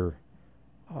thinker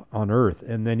on earth.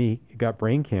 And then he got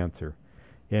brain cancer.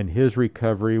 And his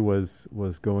recovery was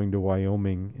going to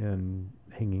Wyoming and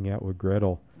hanging out with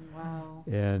Gretel. Wow.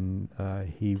 And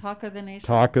he Talk of the Nation.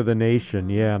 Talk of the Nation,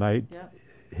 yeah. And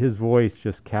his voice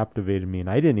just captivated me, and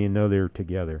I didn't even know they were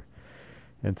together.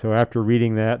 And so after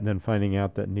reading that and then finding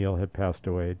out that Neil had passed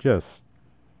away, it just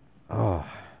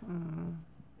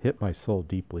hit my soul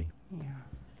deeply. Yeah.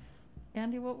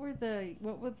 Andy, what were the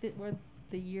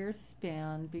year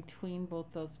span between both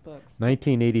those books?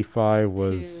 1985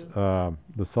 was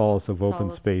The Solace of Open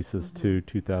Solace, Spaces to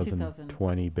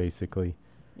 2020, basically.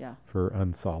 Yeah. For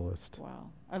Unsolaced. Wow.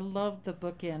 I love the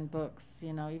bookend books,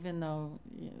 even though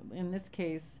in this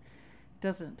case it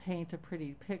doesn't paint a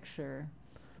pretty picture.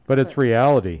 But it's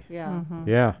reality. Yeah. Mm-hmm.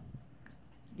 Yeah.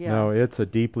 Yeah. No, it's a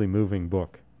deeply moving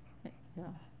book. Yeah.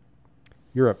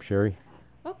 You're up, Sherry.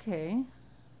 Okay.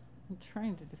 I'm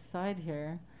trying to decide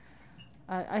here.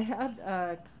 I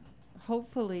had,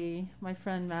 hopefully, my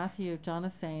friend Matthew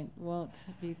Jonasaint won't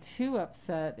be too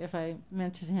upset if I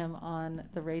mention him on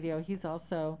the radio. He's a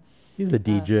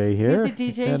DJ here. He's a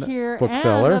DJ and here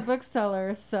bookseller. and a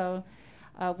bookseller. So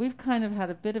We've kind of had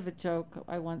a bit of a joke.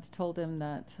 I once told him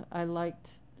that I liked,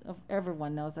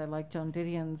 everyone knows I like Joan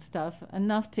Didion's stuff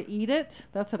enough to eat it.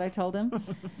 That's what I told him,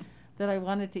 that I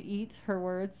wanted to eat her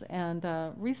words. And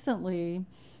recently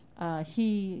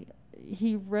he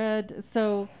read,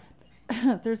 so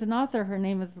there's an author, her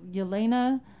name is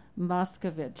Yelena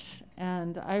Moskovich,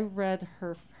 and I read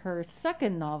her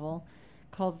second novel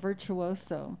called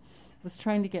Virtuoso. Was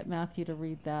trying to get Matthew to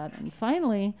read that, and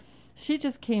finally she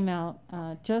just came out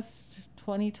just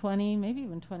 2020, maybe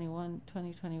even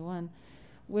 2021,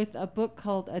 with a book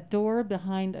called A Door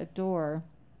Behind a Door.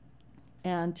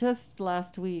 And just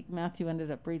last week Matthew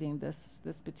ended up reading this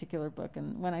particular book,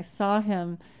 and when I saw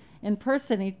him in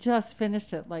person, he just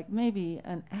finished it like maybe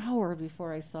an hour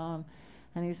before I saw him,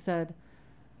 and he said,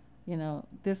 you know,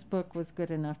 this book was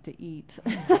good enough to eat.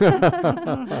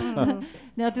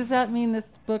 Now, does that mean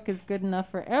this book is good enough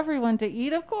for everyone to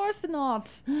eat? Of course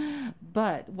not.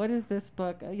 But what is this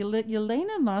book?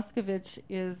 Yelena Moskovich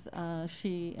is,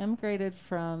 she immigrated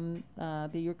from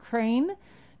the Ukraine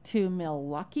to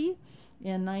Milwaukee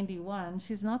in 91.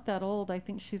 She's not that old. I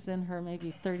think she's in her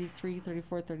maybe 33,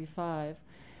 34, 35.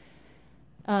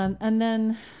 And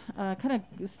then kind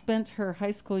of spent her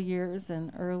high school years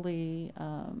and early,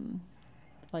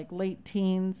 like late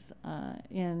teens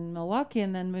in Milwaukee,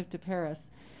 and then moved to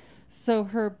Paris. So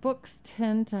her books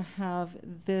tend to have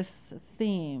this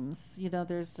themes. You know,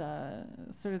 there's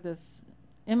sort of this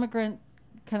immigrant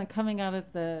kind of coming out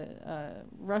of the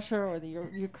Russia or the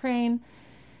Ukraine,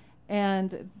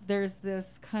 and there's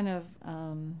this kind of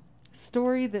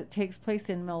story that takes place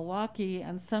in Milwaukee,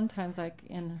 and sometimes, like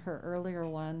in her earlier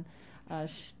one,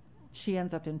 she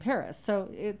ends up in Paris. So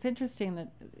it's interesting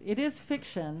that it is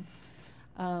fiction,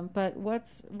 but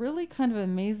what's really kind of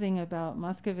amazing about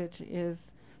Moskovich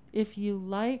is if you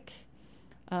like,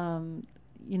 you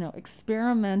know,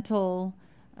 experimental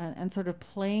and sort of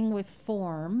playing with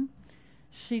form,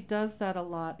 she does that a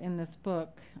lot in this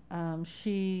book.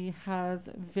 She has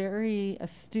very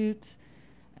astute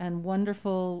and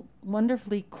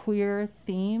wonderfully queer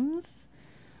themes.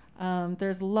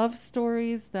 There's a love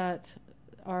story that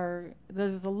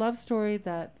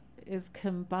is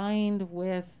combined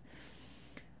with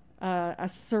a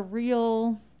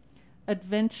surreal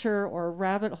adventure or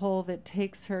rabbit hole that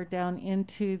takes her down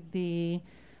into the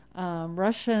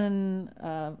Russian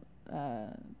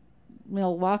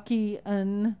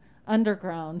Milwaukeean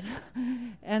underground.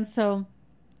 And so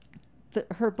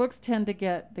her books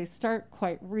they start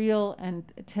quite real and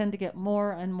tend to get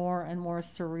more and more and more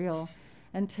surreal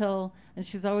and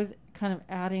she's always kind of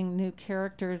adding new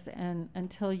characters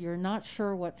until you're not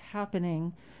sure what's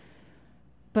happening.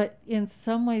 But in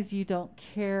some ways you don't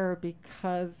care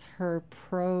because her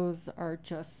prose are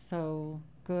just so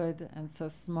good and so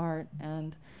smart.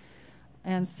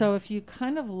 And so if you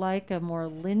kind of like a more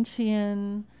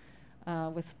Lynchian,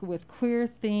 with queer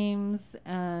themes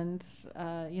and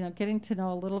you know, getting to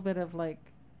know a little bit of like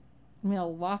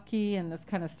Milwaukee in this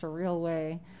kind of surreal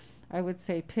way, I would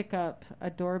say pick up A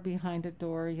Door Behind a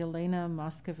Door, Yelena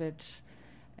Moskovich,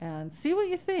 and see what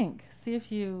you think. See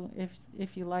if you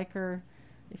like her,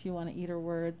 if you want to eat her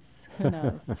words. Who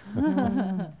knows?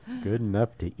 Good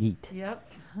enough to eat. Yep.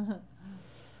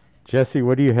 Jesse,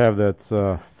 what do you have that's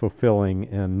fulfilling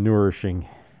and nourishing?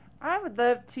 I would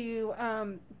love to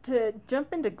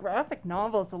jump into graphic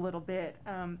novels a little bit.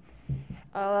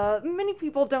 Many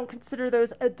people don't consider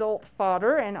those adult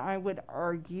fodder, and I would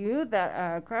argue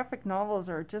that graphic novels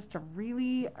are just a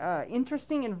really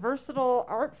interesting and versatile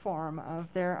art form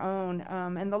of their own.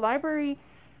 And the library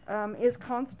is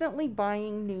constantly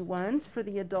buying new ones for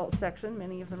the adult section.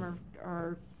 Many of them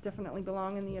are definitely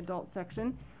belong in the adult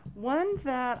section. One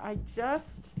that I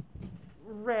just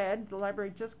read, the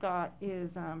library just got,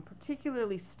 is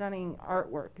particularly stunning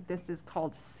artwork. This is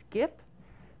called Skip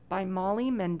by Molly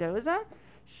Mendoza.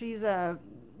 She's a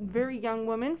very young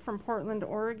woman from Portland,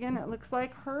 Oregon. It looks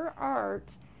like her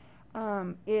art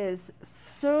is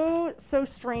so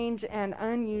strange and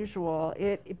unusual.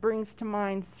 It brings to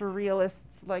mind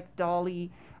surrealists like Dali.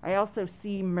 I also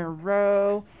see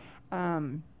Miro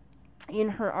in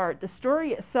her art. The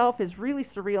story itself is really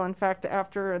surreal. In fact,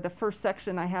 after the first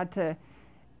section, I had to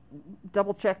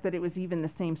double check that it was even the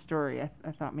same story.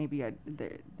 I thought maybe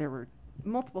there were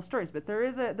multiple stories, but there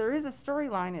is a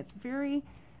storyline. It's very,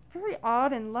 very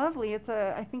odd and lovely. It's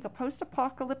I think a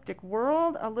post-apocalyptic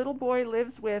world. A little boy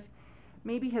lives with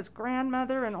maybe his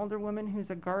grandmother, an older woman who's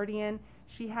a guardian.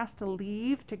 She has to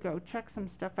leave to go check some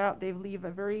stuff out. They live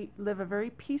a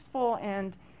very peaceful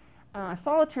and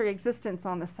solitary existence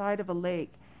on the side of a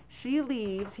lake. She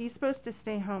leaves. He's supposed to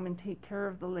stay home and take care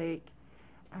of the lake,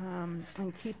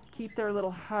 and keep their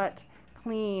little hut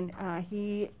clean.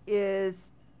 He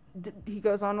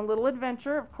goes on a little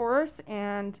adventure, of course,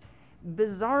 and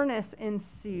bizarreness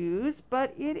ensues,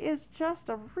 but it is just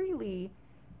a really,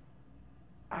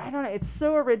 I don't know, it's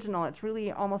so original, it's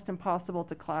really almost impossible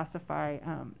to classify.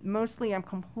 Mostly I'm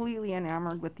completely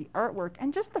enamored with the artwork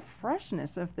and just the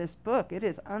freshness of this book. It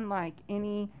is unlike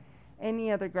any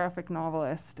other graphic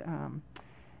novelist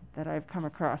that I've come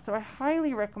across. So I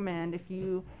highly recommend, if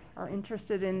you are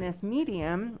interested in this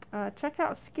medium, check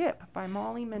out Skip by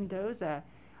Molly Mendoza.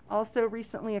 Also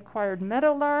recently acquired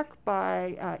Meadowlark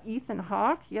by Ethan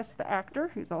Hawke, yes, the actor,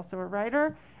 who's also a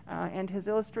writer, and his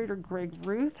illustrator Greg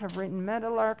Ruth have written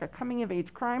Meadowlark, a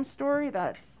coming-of-age crime story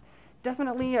that's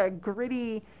definitely a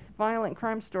gritty, violent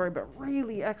crime story, but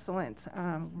really excellent,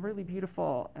 really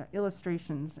beautiful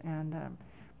illustrations, and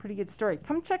pretty good story.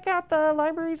 Come check out the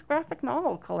library's graphic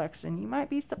novel collection. You might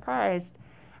be surprised.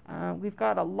 We've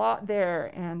got a lot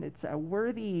there, and it's a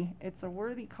worthy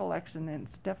collection, and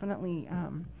it's definitely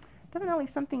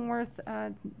something worth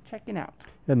checking out.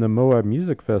 And the Moab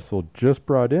Music Festival just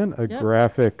brought in a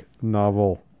graphic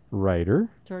novel writer.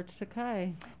 George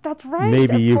Takei. That's right.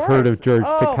 Maybe you've heard of George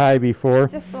Takei before.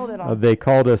 Just told it all. They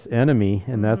called us enemy,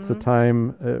 and that's the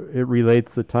time. It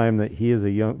relates the time that he, as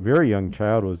a very young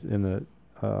child, was in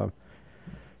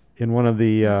one of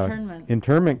the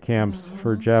internment camps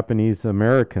for Japanese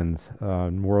Americans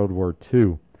in World War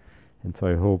II. And so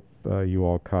I hope you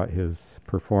all caught his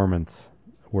performance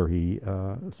where he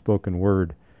spoken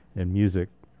word and music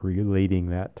relating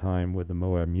that time with the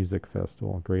Moab Music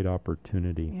Festival. A great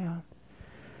opportunity. Yeah.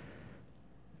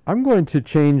 I'm going to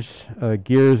change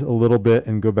gears a little bit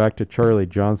and go back to Charlie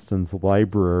Johnston's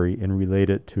library and relate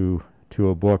it to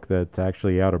a book that's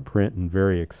actually out of print and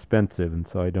very expensive, and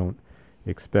so I don't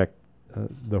expect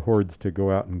the hordes to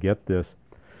go out and get this.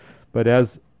 But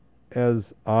as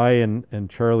I and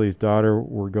Charlie's daughter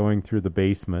were going through the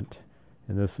basement,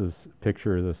 and this is a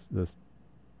picture of this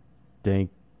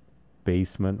dank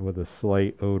basement with a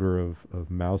slight odor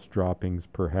of mouse droppings,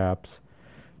 perhaps,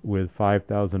 with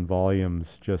 5,000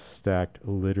 volumes just stacked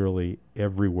literally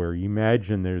everywhere. You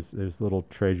imagine there's little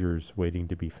treasures waiting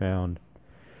to be found.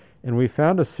 And we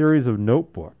found a series of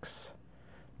notebooks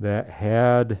that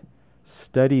had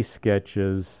study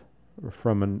sketches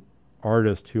from an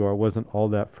artist who I wasn't all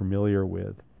that familiar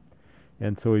with.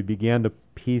 And so we began to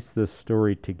piece this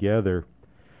story together,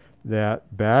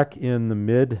 that back in the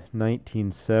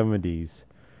mid-1970s,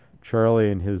 Charlie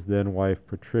and his then wife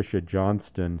Patricia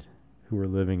Johnston, who were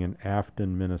living in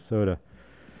Afton, Minnesota,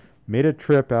 made a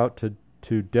trip out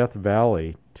to Death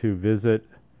Valley to visit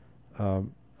a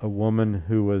woman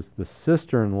who was the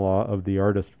sister-in-law of the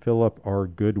artist Philip R.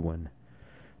 Goodwin.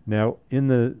 Now, in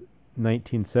the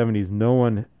 1970s, no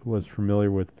one was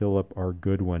familiar with Philip R.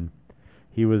 Goodwin.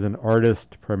 He was an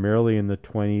artist primarily in the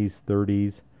 20s,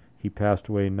 30s. He passed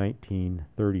away in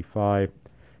 1935,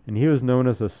 and he was known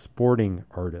as a sporting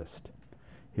artist.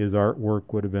 His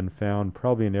artwork would have been found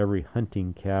probably in every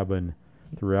hunting cabin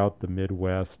throughout the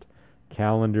Midwest.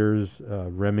 Calendars,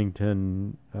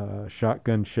 Remington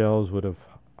shotgun shells would have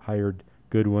hired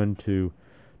Goodwin to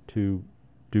do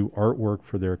artwork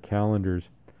for their calendars.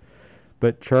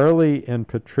 But Charlie and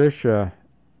Patricia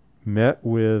met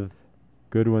with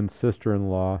Goodwin's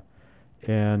sister-in-law,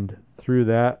 and through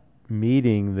that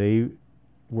meeting, they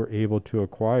were able to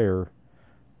acquire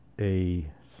a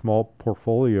small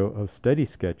portfolio of study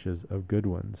sketches of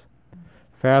Goodwin's.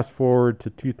 Fast forward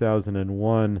to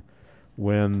 2001,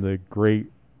 when the great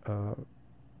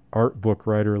art book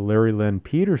writer Larry Len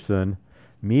Peterson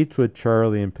meets with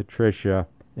Charlie and Patricia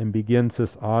and begins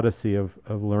this odyssey of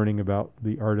learning about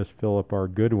the artist Philip R.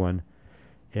 Goodwin,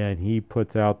 and he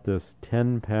puts out this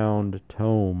 10-pound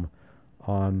tome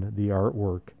on the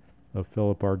artwork of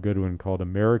Philip R. Goodwin called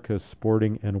America's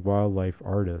Sporting and Wildlife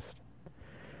Artist.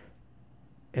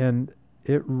 And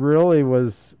it really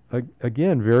was,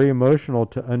 again, very emotional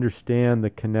to understand the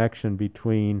connection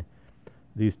between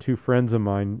these two friends of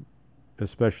mine,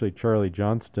 especially Charlie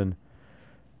Johnston,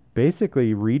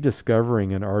 basically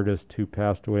rediscovering an artist who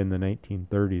passed away in the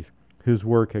 1930s, whose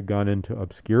work had gone into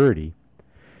obscurity.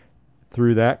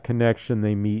 Through that connection,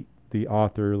 they meet the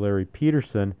author, Larry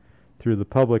Peterson. Through the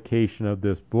publication of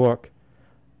this book,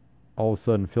 all of a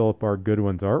sudden Philip R.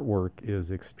 Goodwin's artwork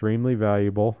is extremely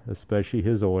valuable, especially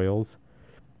his oils,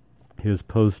 his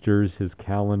posters, his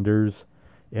calendars,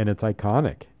 and it's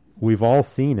iconic. We've all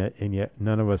seen it, and yet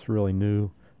none of us really knew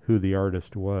who the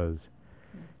artist was.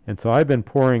 And so I've been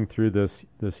pouring through this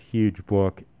huge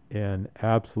book and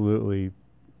absolutely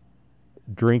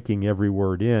drinking every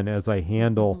word in as I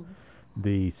handle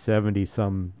the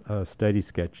 70-some study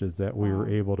sketches that we were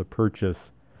able to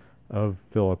purchase of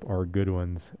Philip R.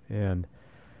 Goodwin's. And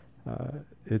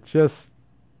it's just,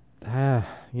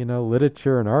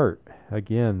 literature and art.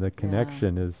 Again, the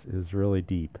connection is really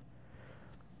deep.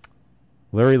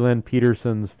 Larry Lynn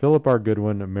Peterson's Philip R.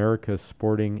 Goodwin, America's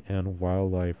Sporting and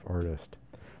Wildlife Artist.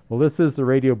 Well, this is the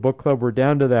Radio Book Club. We're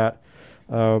down to that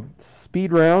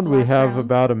speed round. We have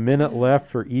about a minute left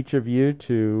for each of you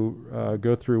to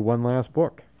go through one last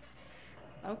book.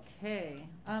 Okay.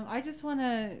 I just want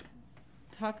to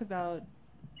talk about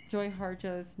Joy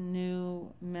Harjo's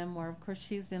new memoir. Of course,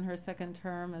 she's in her second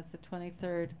term as the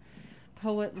 23rd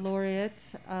Poet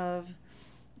Laureate of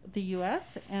the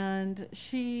U.S., and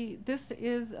this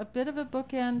is a bit of a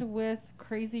bookend with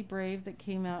Crazy Brave that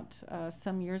came out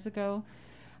some years ago.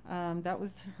 That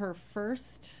was her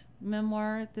first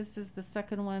memoir. This is the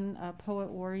second one,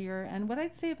 Poet Warrior. And what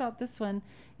I'd say about this one,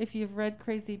 if you've read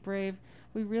Crazy Brave,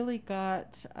 we really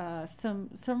got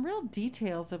some real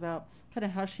details about kind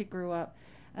of how she grew up.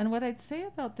 And what I'd say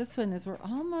about this one is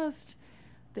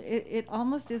it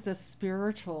almost is a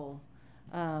spiritual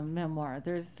memoir.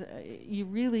 You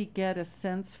really get a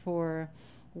sense for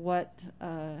what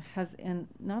has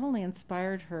not only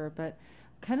inspired her, but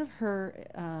kind of her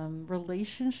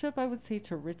relationship, I would say,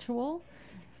 to ritual,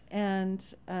 and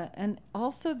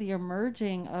also the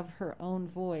emerging of her own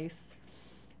voice,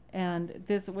 and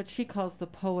this what she calls the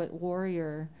poet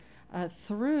warrior,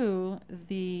 through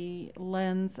the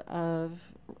lens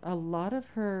of a lot of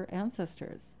her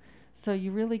ancestors. So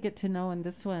you really get to know in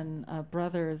this one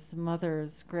brothers,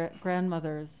 mothers,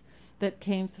 grandmothers that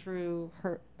came through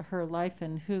her life,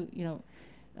 and who,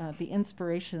 the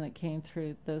inspiration that came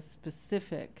through those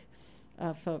specific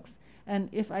folks. And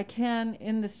if I can,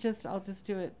 I'll just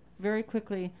do it very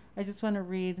quickly. I just want to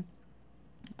read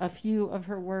a few of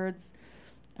her words.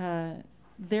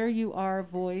 There you are,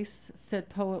 voice, said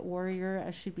Poet Warrior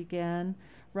as she began,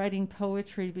 writing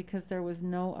poetry because there was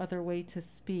no other way to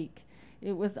speak.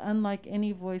 It was unlike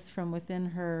any voice from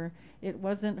within her. It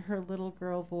wasn't her little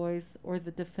girl voice, or the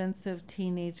defensive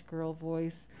teenage girl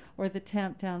voice, or the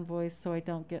tamp down voice so I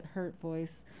don't get hurt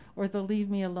voice, or the leave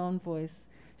me alone voice.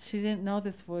 She didn't know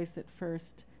this voice at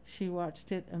first. She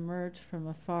watched it emerge from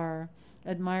afar,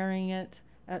 admiring it,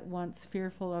 at once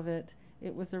fearful of it.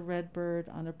 It was a red bird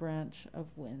on a branch of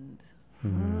wind.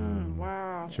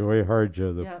 Wow. Joy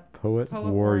Harjo, the poet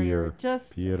warrior.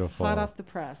 Just beautiful. Hot off the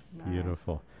press. Nice.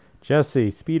 Beautiful. Jesse,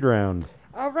 speed round.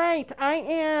 All right, I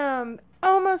am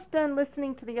almost done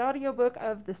listening to the audiobook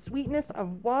of The Sweetness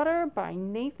of Water by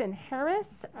Nathan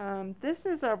Harris. This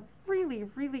is a really,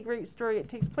 really great story. It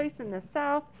takes place in the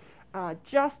South.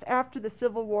 Just after the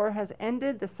Civil War has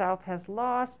ended, the South has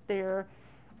lost. There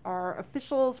are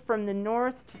officials from the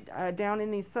North down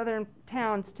in these southern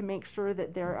towns to make sure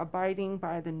that they're abiding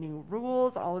by the new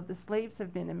rules. All of the slaves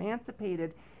have been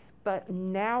emancipated. But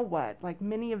now what? Like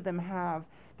many of them have,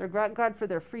 they're glad for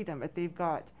their freedom,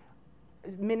 but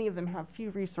many of them have few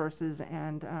resources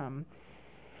and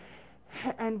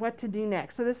what to do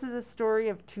next. So this is a story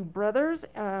of two brothers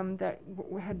that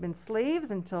had been slaves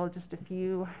until just a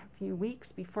few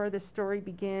weeks before this story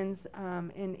begins,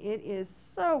 and it is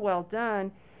so well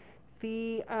done.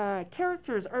 The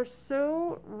characters are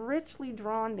so richly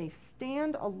drawn. They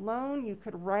stand alone. You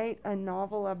could write a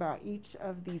novel about each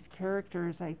of these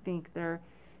characters. I think they're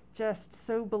just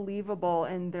so believable,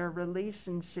 and their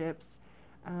relationships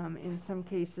in some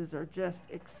cases are just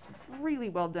really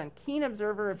well done. Keen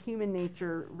observer of human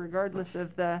nature, regardless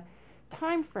of the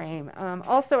time frame.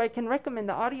 Also, I can recommend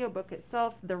the audiobook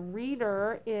itself. The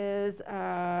reader is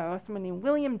someone named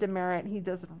William Demerit. He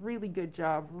does a really good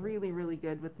job, really, really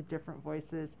good with the different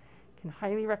voices. Can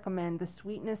highly recommend The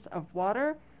Sweetness of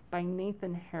Water by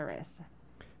Nathan Harris.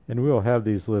 And we'll have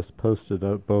these lists posted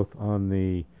both on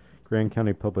the Grand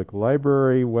County Public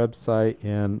Library website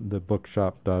and the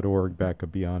bookshop.org Back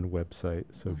of Beyond website.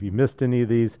 So if you missed any of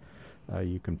these,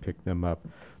 you can pick them up.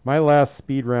 My last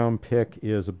speed round pick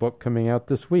is a book coming out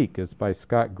this week. It's by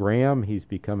Scott Graham. He's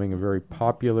becoming a very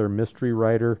popular mystery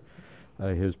writer.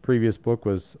 His previous book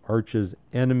was Arch's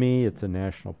Enemy. It's a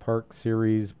National Park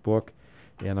Series book.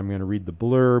 And I'm going to read the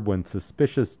blurb. When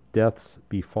suspicious deaths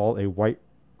befall a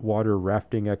whitewater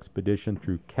rafting expedition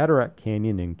through Cataract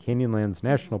Canyon in Canyonlands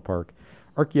National Park,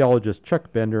 archaeologist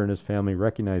Chuck Bender and his family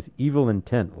recognize evil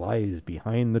intent lies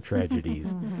behind the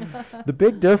tragedies. The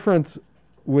big difference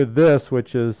with this,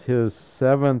 which is his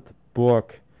 7th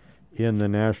book in the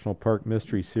National Park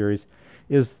Mystery Series,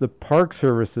 is the Park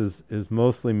Service is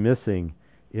mostly missing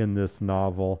in this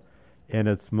novel, and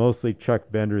it's mostly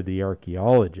Chuck Bender, the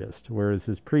archaeologist, whereas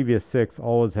his previous 6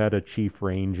 always had a chief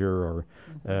ranger or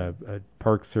a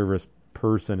Park Service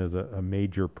person as a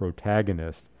major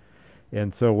protagonist.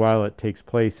 And so while it takes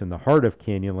place in the heart of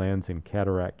Canyonlands in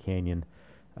Cataract Canyon,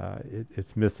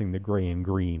 it's missing the gray and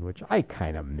green, which I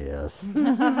kind of missed.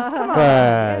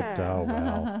 But, oh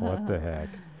well, what the heck.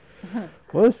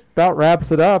 Well, this about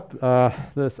wraps it up.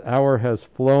 This hour has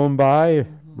flown by.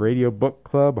 Radio Book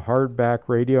Club, Hardback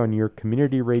Radio, and your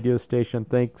community radio station.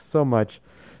 Thanks so much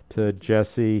to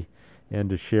Jesse and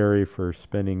to Sherry for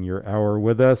spending your hour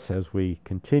with us as we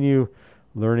continue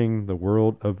learning the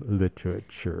world of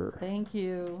literature. Thank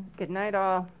you. Good night,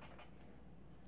 all.